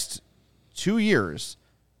the next 2 years,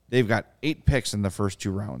 they've got 8 picks in the first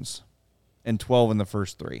 2 rounds and 12 in the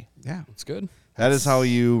first 3. Yeah, That's good. That is how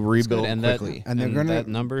you rebuild And quickly. And they're gonna that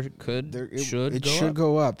number should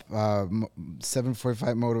go up.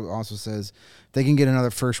 745 Moto also says if they can get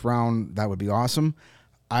another first round, that would be awesome.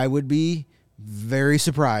 I would be very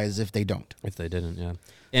surprised if they don't. If they didn't, yeah.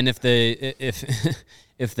 And if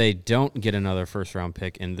they don't get another first round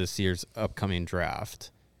pick in this year's upcoming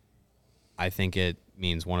draft, I think it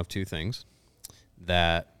means one of 2 things: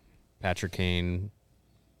 that Patrick Kane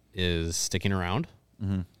is sticking around,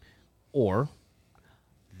 or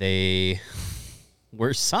they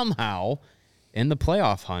were somehow in the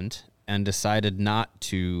playoff hunt and decided not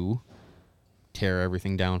to tear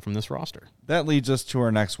everything down from this roster. That leads us to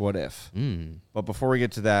our next what if. But before we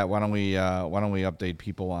get to that, why don't we update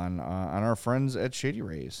people on our friends at Shady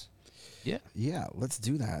Rays? Yeah, let's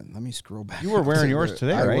do that. Let me scroll back. You were wearing yours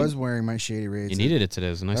today, right? I was wearing my Shady Rays. You needed it today.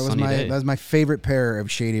 It was a nice That was sunny day. That was my favorite pair of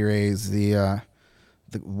Shady Rays. The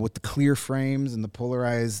with the clear frames and the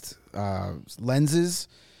polarized lenses.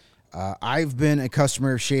 I've been a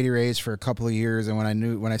customer of Shady Rays for a couple of years, and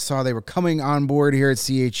when I saw they were coming on board here at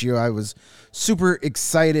CHGO, I was super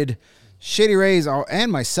excited. Shady Rays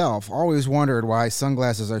and myself always wondered why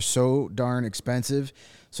sunglasses are so darn expensive.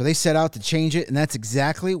 So they set out to change it, and that's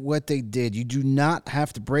exactly what they did. You do not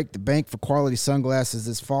have to break the bank for quality sunglasses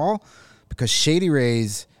this fall because Shady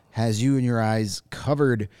Rays has you and your eyes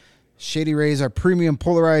covered. Shady Rays are premium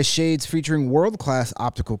polarized shades featuring world-class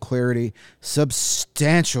optical clarity,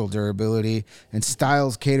 substantial durability, and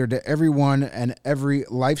styles catered to everyone and every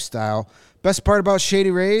lifestyle. Best part about Shady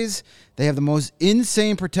Rays, they have the most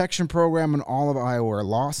insane protection program in all of eyewear.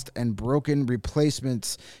 Lost and broken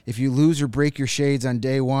replacements. If you lose or break your shades on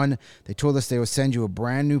day one, they told us they will send you a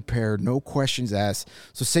brand new pair, no questions asked.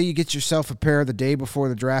 So say you get yourself a pair the day before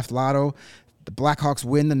the draft lotto, the Blackhawks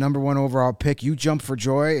win the number 1 overall pick, you jump for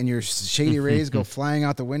joy, and your Shady Rays go flying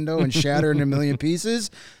out the window and shatter into a million pieces.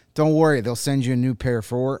 Don't worry, they'll send you a new pair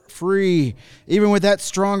for free. Even with that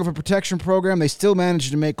strong of a protection program, they still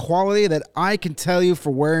manage to make quality that I can tell you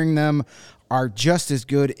for wearing them are just as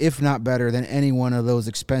good, if not better, than any one of those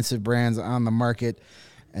expensive brands on the market.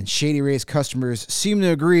 And Shady Rays customers seem to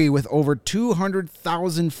agree with over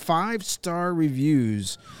 200,000 5-star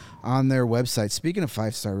reviews on their website. Speaking of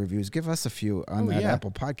 5-star reviews, give us a few on that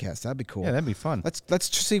Apple podcast. That'd be cool. Yeah, that'd be fun.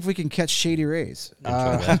 Let's see if we can catch Shady Rays.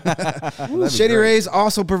 Shady Rays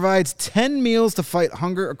also provides 10 meals to fight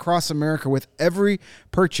hunger across America with every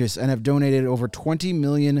purchase and have donated over 20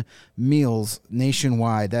 million meals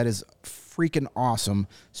nationwide. That is freaking awesome,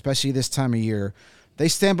 especially this time of year. They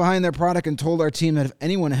stand behind their product and told our team that if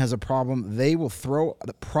anyone has a problem, they will throw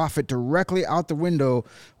the profit directly out the window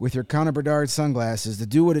with your Conor Bedard sunglasses to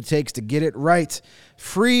do what it takes to get it right.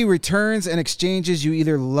 Free returns and exchanges. You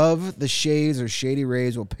either love the shades or Shady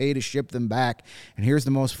Rays will pay to ship them back. And here's the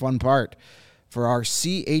most fun part. For our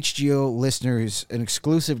CHGO listeners, an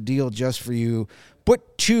exclusive deal just for you.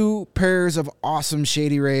 Put 2 pairs of awesome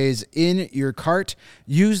Shady Rays in your cart.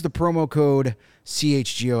 Use the promo code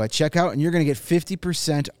CHGO at checkout, and you're going to get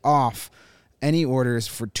 50% off any orders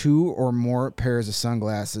for 2 or more pairs of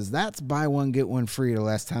sunglasses. That's buy one, get one free the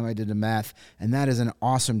last time I did the math, and that is an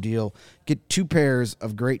awesome deal. Get 2 pairs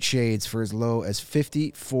of great shades for as low as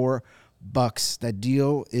 $54. That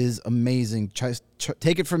deal is amazing.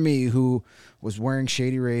 Take it from me, who was wearing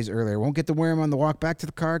Shady Rays earlier. Won't get to wear them on the walk back to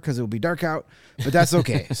the car because it will be dark out, but that's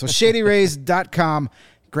okay. So shadyrays.com.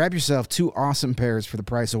 Grab yourself 2 awesome pairs for the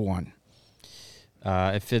price of 1.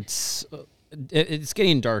 If it's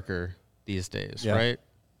getting darker these days, right?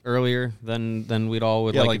 Earlier than we'd all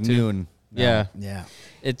would like it to. Noon. Yeah.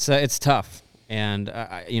 It's tough, and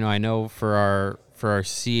I know for our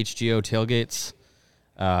CHGO tailgates,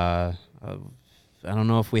 I don't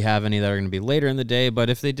know if we have any that are going to be later in the day, but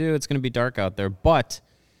if they do, it's going to be dark out there. But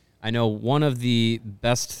I know one of the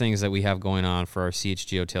best things that we have going on for our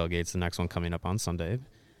CHGO tailgates, the next one coming up on Sunday,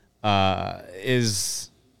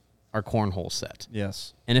 is our cornhole set.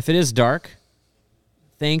 Yes. And if it is dark,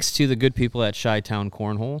 thanks to the good people at Chi-Town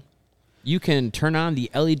Cornhole, you can turn on the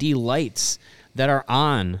LED lights that are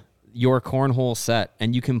on your cornhole set,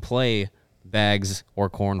 and you can play bags or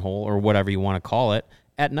cornhole or whatever you want to call it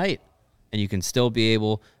at night. And you can still be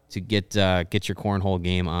able to get your cornhole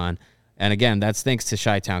game on. And again, that's thanks to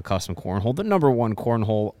Chi-Town Custom Cornhole, the number 1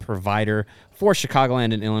 cornhole provider for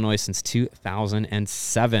Chicagoland and Illinois since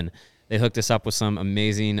 2007. They hooked us up with some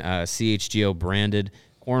amazing CHGO branded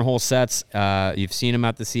cornhole sets. You've seen them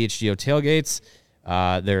at the CHGO tailgates.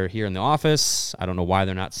 They're here in the office. I don't know why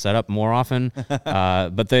they're not set up more often,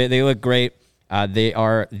 but they look great. They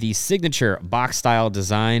are the signature box-style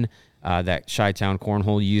design that Chi-Town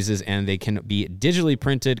Cornhole uses, and they can be digitally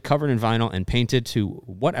printed, covered in vinyl, and painted to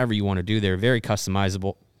whatever you want to do. They're very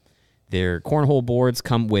customizable. Their cornhole boards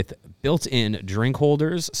come with built-in drink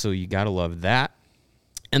holders, so you got to love that.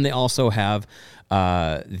 And they also have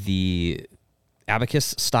the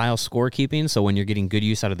abacus-style scorekeeping, so when you're getting good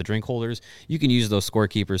use out of the drink holders, you can use those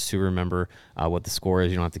scorekeepers to remember what the score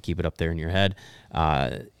is. You don't have to keep it up there in your head.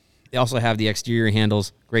 They also have the exterior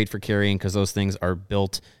handles, great for carrying because those things are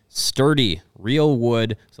built sturdy, real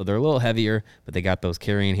wood, so they're a little heavier, but they got those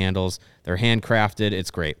carrying handles. They're handcrafted.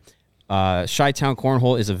 It's great. Chi-Town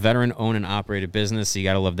Cornhole is a veteran-owned and operated business, so you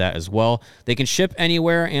got to love that as well. They can ship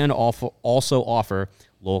anywhere and also offer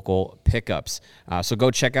local pickups. So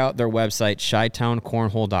go check out their website,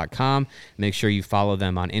 chitowncornhole.com. Make sure you follow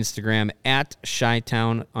them on Instagram at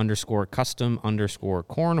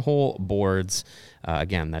Chi-Town_custom_cornhole boards.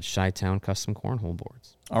 Again, that's Chi-Town Custom Cornhole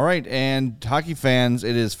boards. All right, and hockey fans,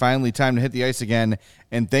 it is finally time to hit the ice again.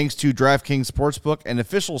 And thanks to DraftKings Sportsbook, an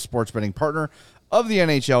official sports betting partner of the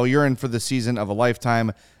NHL. You're in for the season of a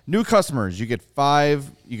lifetime. New customers, you can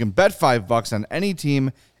bet $5 on any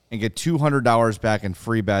team and get $200 back in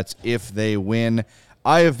free bets if they win.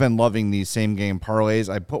 I have been loving these same game parlays.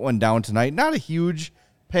 I put one down tonight. Not a huge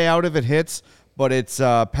payout if it hits, but it's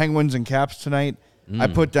Penguins and Caps tonight. I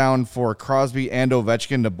put down for Crosby and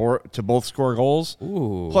Ovechkin to both score goals.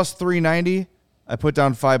 Ooh. Plus 390. I put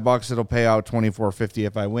down $5. It'll pay out $24.50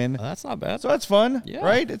 if I win. Oh, that's not bad. So that's fun, Yeah.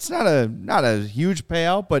 right? It's not a huge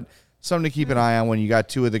payout, but something to keep an eye on when you got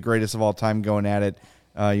two of the greatest of all time going at it.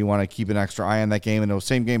 You want to keep an extra eye on that game, and those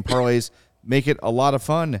same game parlays make it a lot of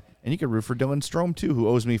fun. And you can root for Dylan Strome too, who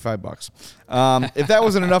owes me $5. If that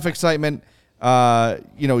wasn't enough excitement,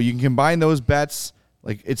 you can combine those bets.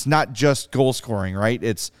 Like, it's not just goal scoring, right?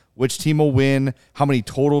 It's which team will win, how many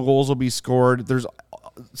total goals will be scored. There's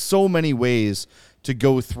so many ways to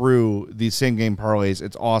go through these same game parlays.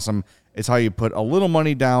 It's awesome. It's how you put a little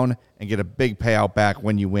money down and get a big payout back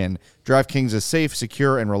when you win. DraftKings is safe,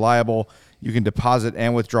 secure, and reliable. You can deposit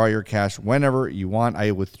and withdraw your cash whenever you want.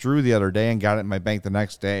 I withdrew the other day and got it in my bank the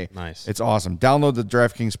next day. Nice. It's awesome. Download the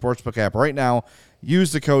DraftKings Sportsbook app right now.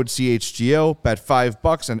 Use the code CHGO. Bet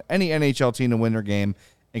 $5 on any NHL team to win their game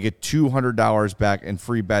and get $200 back in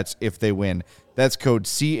free bets if they win. That's code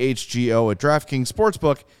CHGO at DraftKings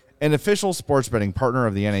Sportsbook, an official sports betting partner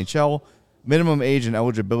of the NHL. Minimum age and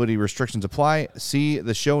eligibility restrictions apply. See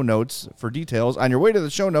the show notes for details. On your way to the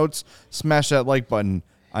show notes, smash that like button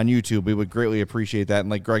on YouTube. We would greatly appreciate that. And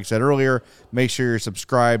like Greg said earlier, make sure you're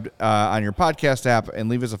subscribed on your podcast app and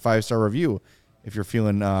leave us a 5-star review if you're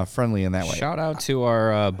feeling friendly in that way. Shout out to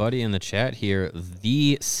our buddy in the chat here,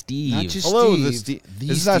 the Steve. Not just Hello, Steve. this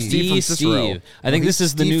is not Steve from Cicero. Steve. I think this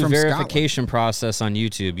is the Steve new from verification process on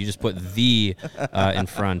YouTube. You just put the in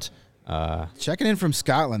front. Checking in from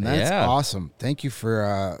Scotland. That's Yeah. awesome. Thank you for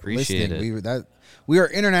Appreciate listening. We are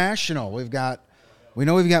international. We've got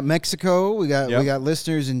Mexico. We got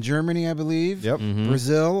listeners in Germany, I believe. Yep.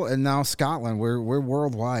 Brazil, and now Scotland. We're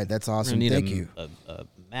worldwide. That's awesome. We need Thank you. a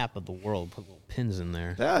map of the world. Put little pins in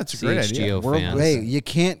there. Yeah, that's a great idea. CHGO fans. Hey, you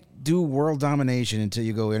can't do world domination until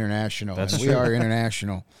you go international. That's and true. We are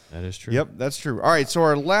international. That is true. Yep, that's true. All right, so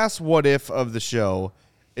our last what if of the show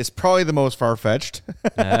is probably the most far-fetched,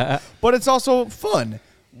 but it's also fun.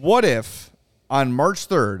 What if on March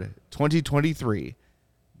 3rd, 2023,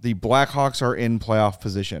 the Blackhawks are in playoff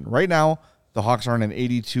position? Right now, the Hawks are on an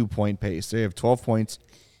 82-point pace. They have 12 points,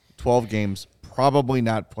 12 games, probably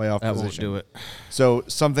not playoff That position. won't do it. So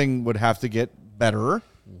something would have to get better,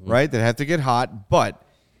 right? They'd have to get hot. But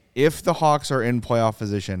if the Hawks are in playoff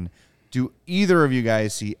position, do either of you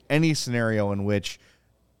guys see any scenario in which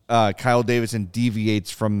Kyle Davidson deviates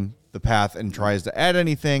from the path and tries to add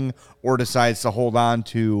anything or decides to hold on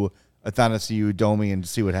to Athanasiu Domi and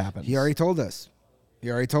see what happens? He already told us.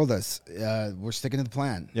 We're sticking to the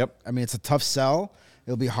plan. Yep. I mean, it's a tough sell.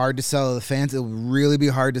 It'll be hard to sell to the fans. It'll really be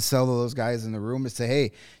hard to sell to those guys in the room to say,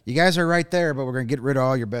 hey, you guys are right there, but we're going to get rid of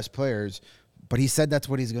all your best players. But he said that's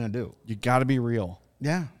what he's going to do. You got to be real.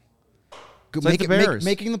 Yeah. like the Bears.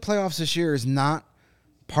 Making the playoffs this year is not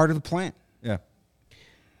part of the plan. Yeah.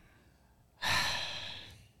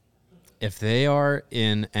 If they are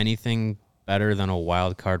in anything better than a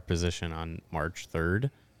wild card position on March 3rd,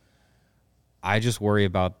 I just worry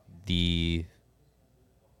about the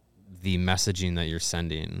messaging that you're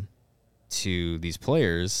sending to these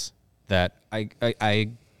players that I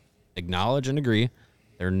acknowledge and agree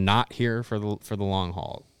they're not here for the long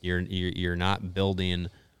haul. You're not building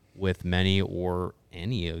with many or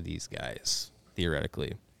any of these guys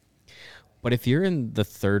theoretically. But if you're in the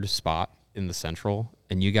third spot in the Central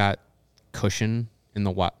and you got cushion in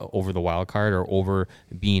the over the wild card or over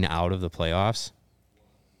being out of the playoffs,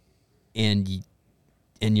 and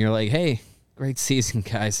you're like, hey, great season,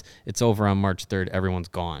 guys. It's over on March 3rd. Everyone's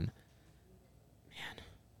gone.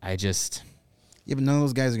 Man, Yeah, but none of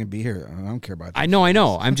those guys are going to be here. I don't care about that. I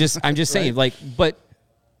know. I'm just saying, like, but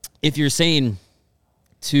if you're saying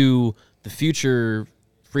to the future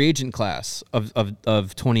free agent class of summer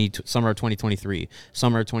of 2023,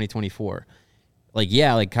 summer of 2024, like,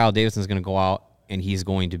 yeah, like Kyle Davidson's going to go out and he's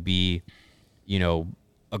going to be,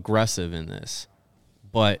 aggressive in this.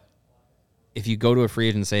 But if you go to a free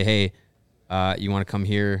agent and say, hey, you want to come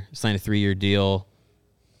here, sign a 3-year deal,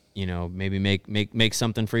 maybe make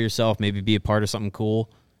something for yourself, maybe be a part of something cool,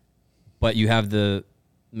 but you have the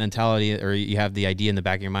mentality or you have the idea in the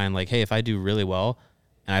back of your mind, like, hey, if I do really well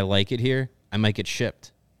and I like it here, I might get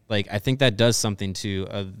shipped. Like, I think that does something to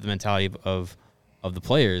the mentality of the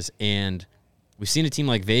players. And we've seen a team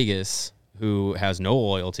like Vegas who has no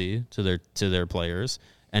loyalty to their players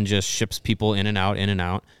and just ships people in and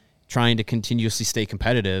out, trying to continuously stay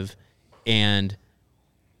competitive. And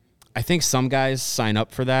I think some guys sign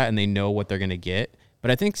up for that and they know what they're going to get.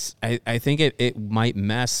 But I think it might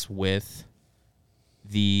mess with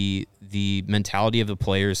the mentality of the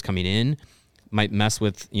players coming in, might mess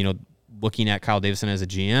with, looking at Kyle Davidson as a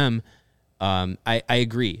GM. I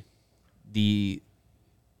agree.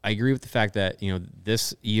 I agree with the fact that,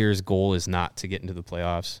 this year's goal is not to get into the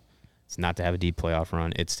playoffs. It's not to have a deep playoff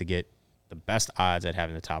run. It's to get the best odds at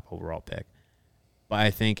having the top overall pick. But I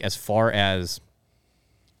think as far as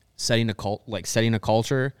setting a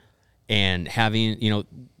culture and having,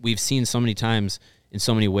 we've seen so many times in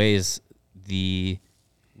so many ways the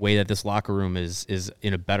way that this locker room is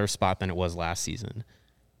in a better spot than it was last season.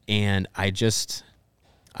 And I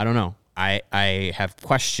don't know. I have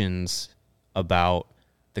questions about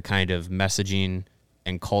the kind of messaging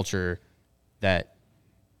and culture that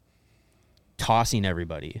tossing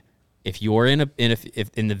everybody. If you're in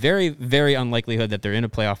the very, very unlikelihood that they're in a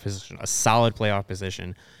playoff position, a solid playoff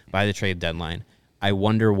position by the trade deadline, I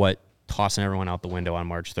wonder what tossing everyone out the window on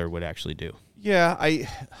March 3rd would actually do. Yeah,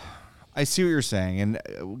 I see what you're saying.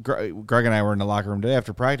 And Greg and I were in the locker room today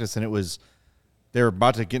after practice, and they were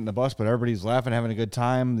about to get in the bus, but everybody's laughing, having a good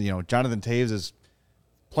time. Jonathan Taves is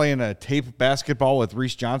playing a tape basketball with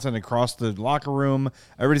Reese Johnson across the locker room.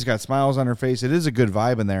 Everybody's got smiles on their face. It is a good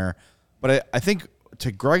vibe in there. But I think,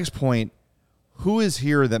 to Greg's point, who is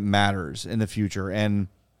here that matters in the future? And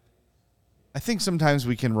I think sometimes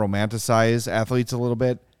we can romanticize athletes a little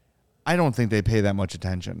bit. I don't think they pay that much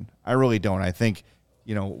attention. I really don't. I think,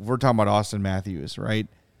 we're talking about Austin Matthews, right?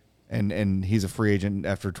 And he's a free agent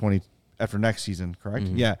after next season, correct?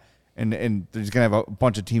 Mm-hmm. Yeah. And there's going to have a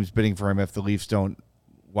bunch of teams bidding for him if the Leafs don't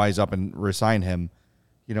wise up and resign him.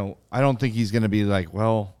 I don't think he's going to be like,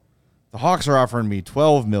 well, the Hawks are offering me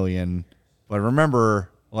 $12 million, but remember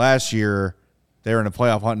last year they were in a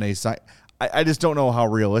playoff hunt and they signed. I just don't know how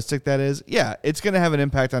realistic that is. Yeah, it's going to have an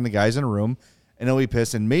impact on the guys in the room, and they'll be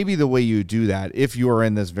pissed. And maybe the way you do that, if you are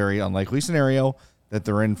in this very unlikely scenario that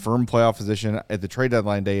they're in firm playoff position at the trade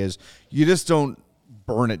deadline day, is you just don't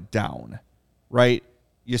burn it down, right?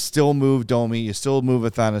 You still move Domi, you still move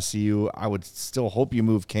Athanasiou. I would still hope you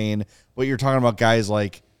move Kane, but you're talking about guys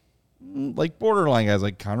like borderline guys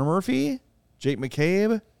like Connor Murphy, Jake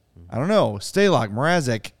McCabe. I don't know, Stalock,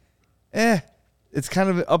 Mrazek. It's kind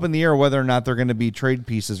of up in the air whether or not they're going to be trade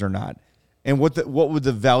pieces or not, and what would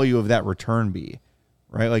the value of that return be,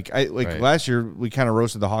 right? Right. Last year we kind of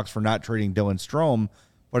roasted the Hawks for not trading Dylan Strome,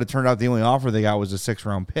 but it turned out the only offer they got was a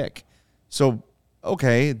 6th-round pick. So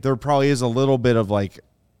okay, there probably is a little bit of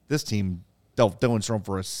this team dealt Dylan Strome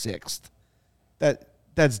for a 6th.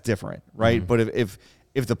 That's different, right? Mm-hmm. But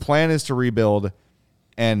if the plan is to rebuild,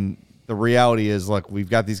 and the reality is, look, we've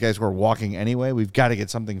got these guys who are walking anyway, we've got to get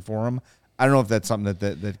something for them. I don't know if that's something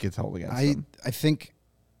that gets held against them. I think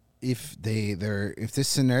if this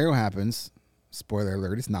scenario happens, spoiler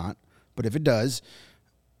alert, it's not, but if it does,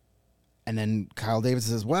 and then Kyle Davis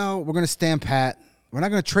says, well, we're going to stand pat. We're not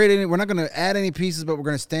going to trade any. We're not going to add any pieces, but we're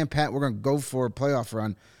going to stand pat. We're going to go for a playoff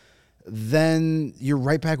run. Then you're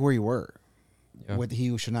right back where you were, with he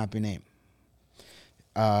who should not be named.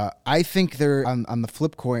 I think they're on the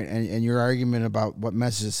flip coin, and your argument about what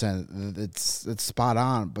message is sent, it's spot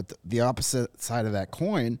on. But the opposite side of that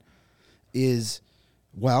coin is,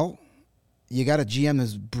 well, you got a GM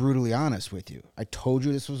that's brutally honest with you. I told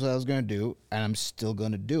you this was what I was going to do, and I'm still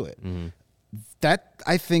going to do it. Mm-hmm. That,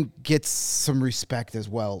 I think, gets some respect as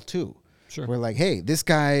well, too. Sure. We're like, hey, this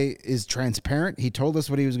guy is transparent. He told us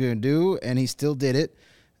what he was going to do, and he still did it.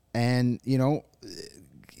 And,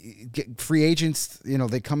 free agents,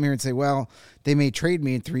 they come here and say, well, they may trade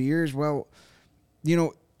me in 3 years. Well,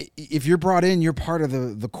 if you're brought in, you're part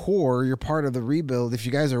of the core, you're part of the rebuild. If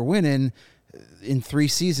you guys are winning in 3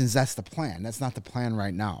 seasons, that's the plan. That's not the plan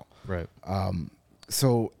right now. Right.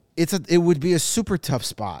 So it would be a super tough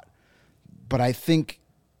spot. But I think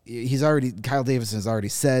Kyle Davidson has already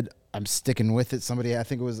said, I'm sticking with it. Somebody, I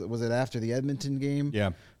think was it after the Edmonton game? Yeah.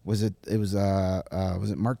 Was it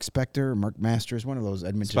Mark Spector, Mark Masters, one of those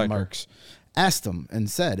Edmonton Marks, asked him and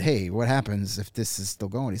said, hey, what happens if this is still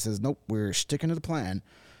going? He says, nope, we're sticking to the plan.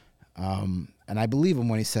 And I believe him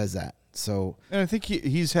when he says that. So, and I think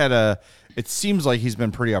he's had it seems like he's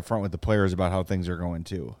been pretty upfront with the players about how things are going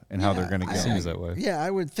too, and how they're going to go. It seems that way. Yeah,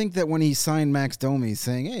 I would think that when he signed Max Domi,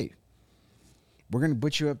 saying, hey, we're going to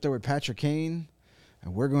put you up there with Patrick Kane,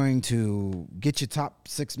 and we're going to get you top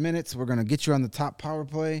 6 minutes. We're going to get you on the top power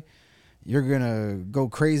play. You're going to go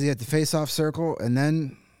crazy at the faceoff circle, and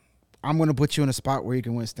then I'm going to put you in a spot where you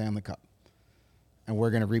can win Stanley Cup, and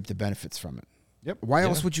we're going to reap the benefits from it. Yep. Why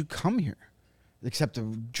else would you come here except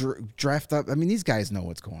to draft up? I mean, these guys know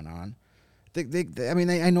what's going on.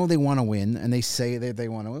 I know they want to win, and they say that they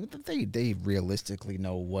want to win, but they realistically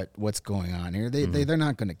know what's going on here. They're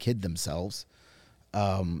not going to kid themselves.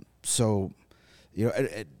 So,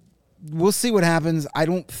 we'll see what happens. I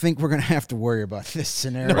don't think we're going to have to worry about this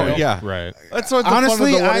scenario. No, yeah, right. That's what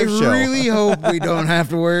honestly, I show. really hope we don't have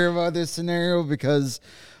to worry about this scenario, because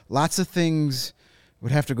lots of things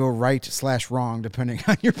would have to go right/wrong depending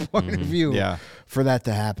on your point of view for that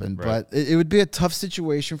to happen. Right. But it would be a tough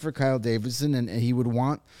situation for Kyle Davidson, and he would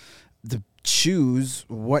want to choose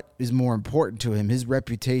what is more important to him, his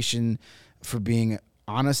reputation for being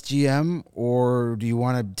honest GM, or do you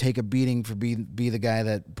want to take a beating for be the guy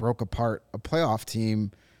that broke apart a playoff team?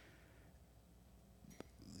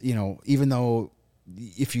 Even though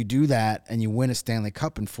if you do that and you win a Stanley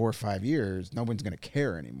Cup in 4 or 5 years, no one's going to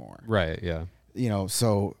care anymore. Right, yeah. Did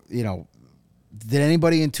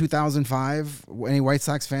anybody in 2005, any White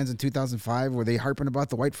Sox fans in 2005, were they harping about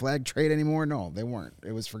the white flag trade anymore? No, they weren't.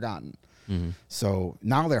 It was forgotten. Mm-hmm. So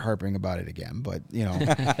now they're harping about it again. But,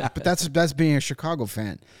 but that's being a Chicago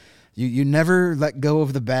fan. You never let go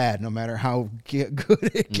of the bad, no matter how good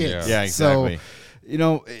it gets. Yeah, exactly.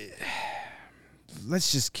 So,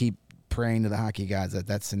 let's just keep praying to the hockey gods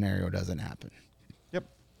that scenario doesn't happen.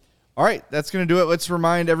 All right, that's going to do it. Let's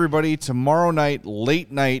remind everybody, tomorrow night, late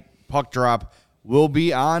night, puck drop will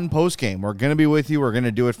be on postgame. We're going to be with you. We're going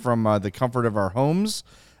to do it from the comfort of our homes,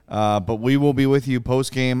 but we will be with you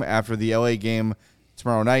postgame after the LA game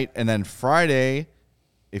tomorrow night. And then Friday,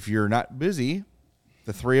 if you're not busy,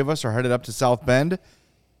 the three of us are headed up to South Bend,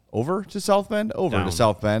 to South Bend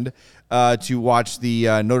to watch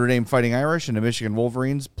the Notre Dame Fighting Irish and the Michigan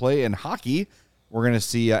Wolverines play in hockey. We're going to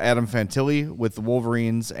see Adam Fantilli with the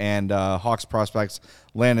Wolverines and Hawks prospects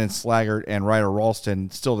Landon Slaggert and Ryder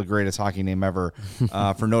Ralston, still the greatest hockey name ever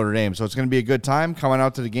for Notre Dame. So it's going to be a good time coming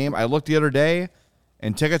out to the game. I looked the other day,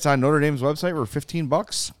 and tickets on Notre Dame's website were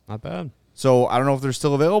 $15. Not bad. So I don't know if they're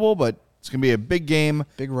still available, but it's going to be a big game.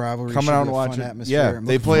 Big rivalry. Coming out and watch it. Yeah,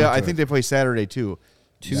 they play. I think they play Saturday too.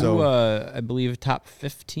 I believe, top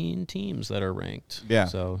 15 teams that are ranked. Yeah.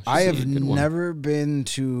 So I have never been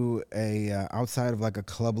to a outside of like a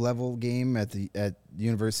club level game at the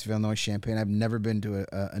University of Illinois Champaign. I've never been to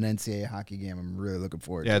an NCAA hockey game. I'm really looking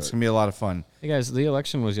forward to it. Yeah, it's going to be a lot of fun. Hey, guys, the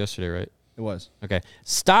election was yesterday, right? It was. Okay.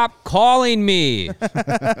 Stop calling me.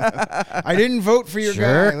 I didn't vote for your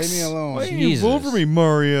guy. Leave me alone. Why didn't you vote for me,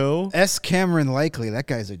 Mario? S. Cameron Likely. That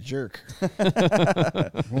guy's a jerk.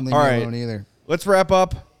 Won't leave me alone either. Let's wrap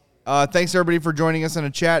up. Thanks, everybody, for joining us in the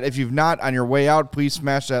chat. If you've not, on your way out, please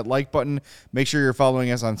smash that like button. Make sure you're following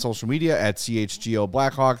us on social media at CHGO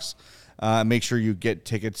Blackhawks. Make sure you get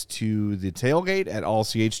tickets to the tailgate at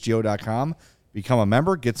allchgo.com. Become a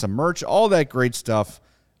member, get some merch, all that great stuff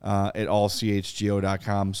at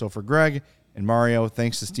allchgo.com. So for Greg and Mario,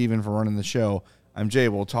 thanks to Steven for running the show. I'm Jay.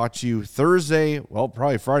 We'll talk to you Thursday, well,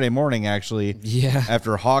 probably Friday morning, actually,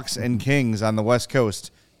 after Hawks and Kings on the West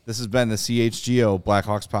Coast. This has been the CHGO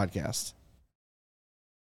Blackhawks podcast.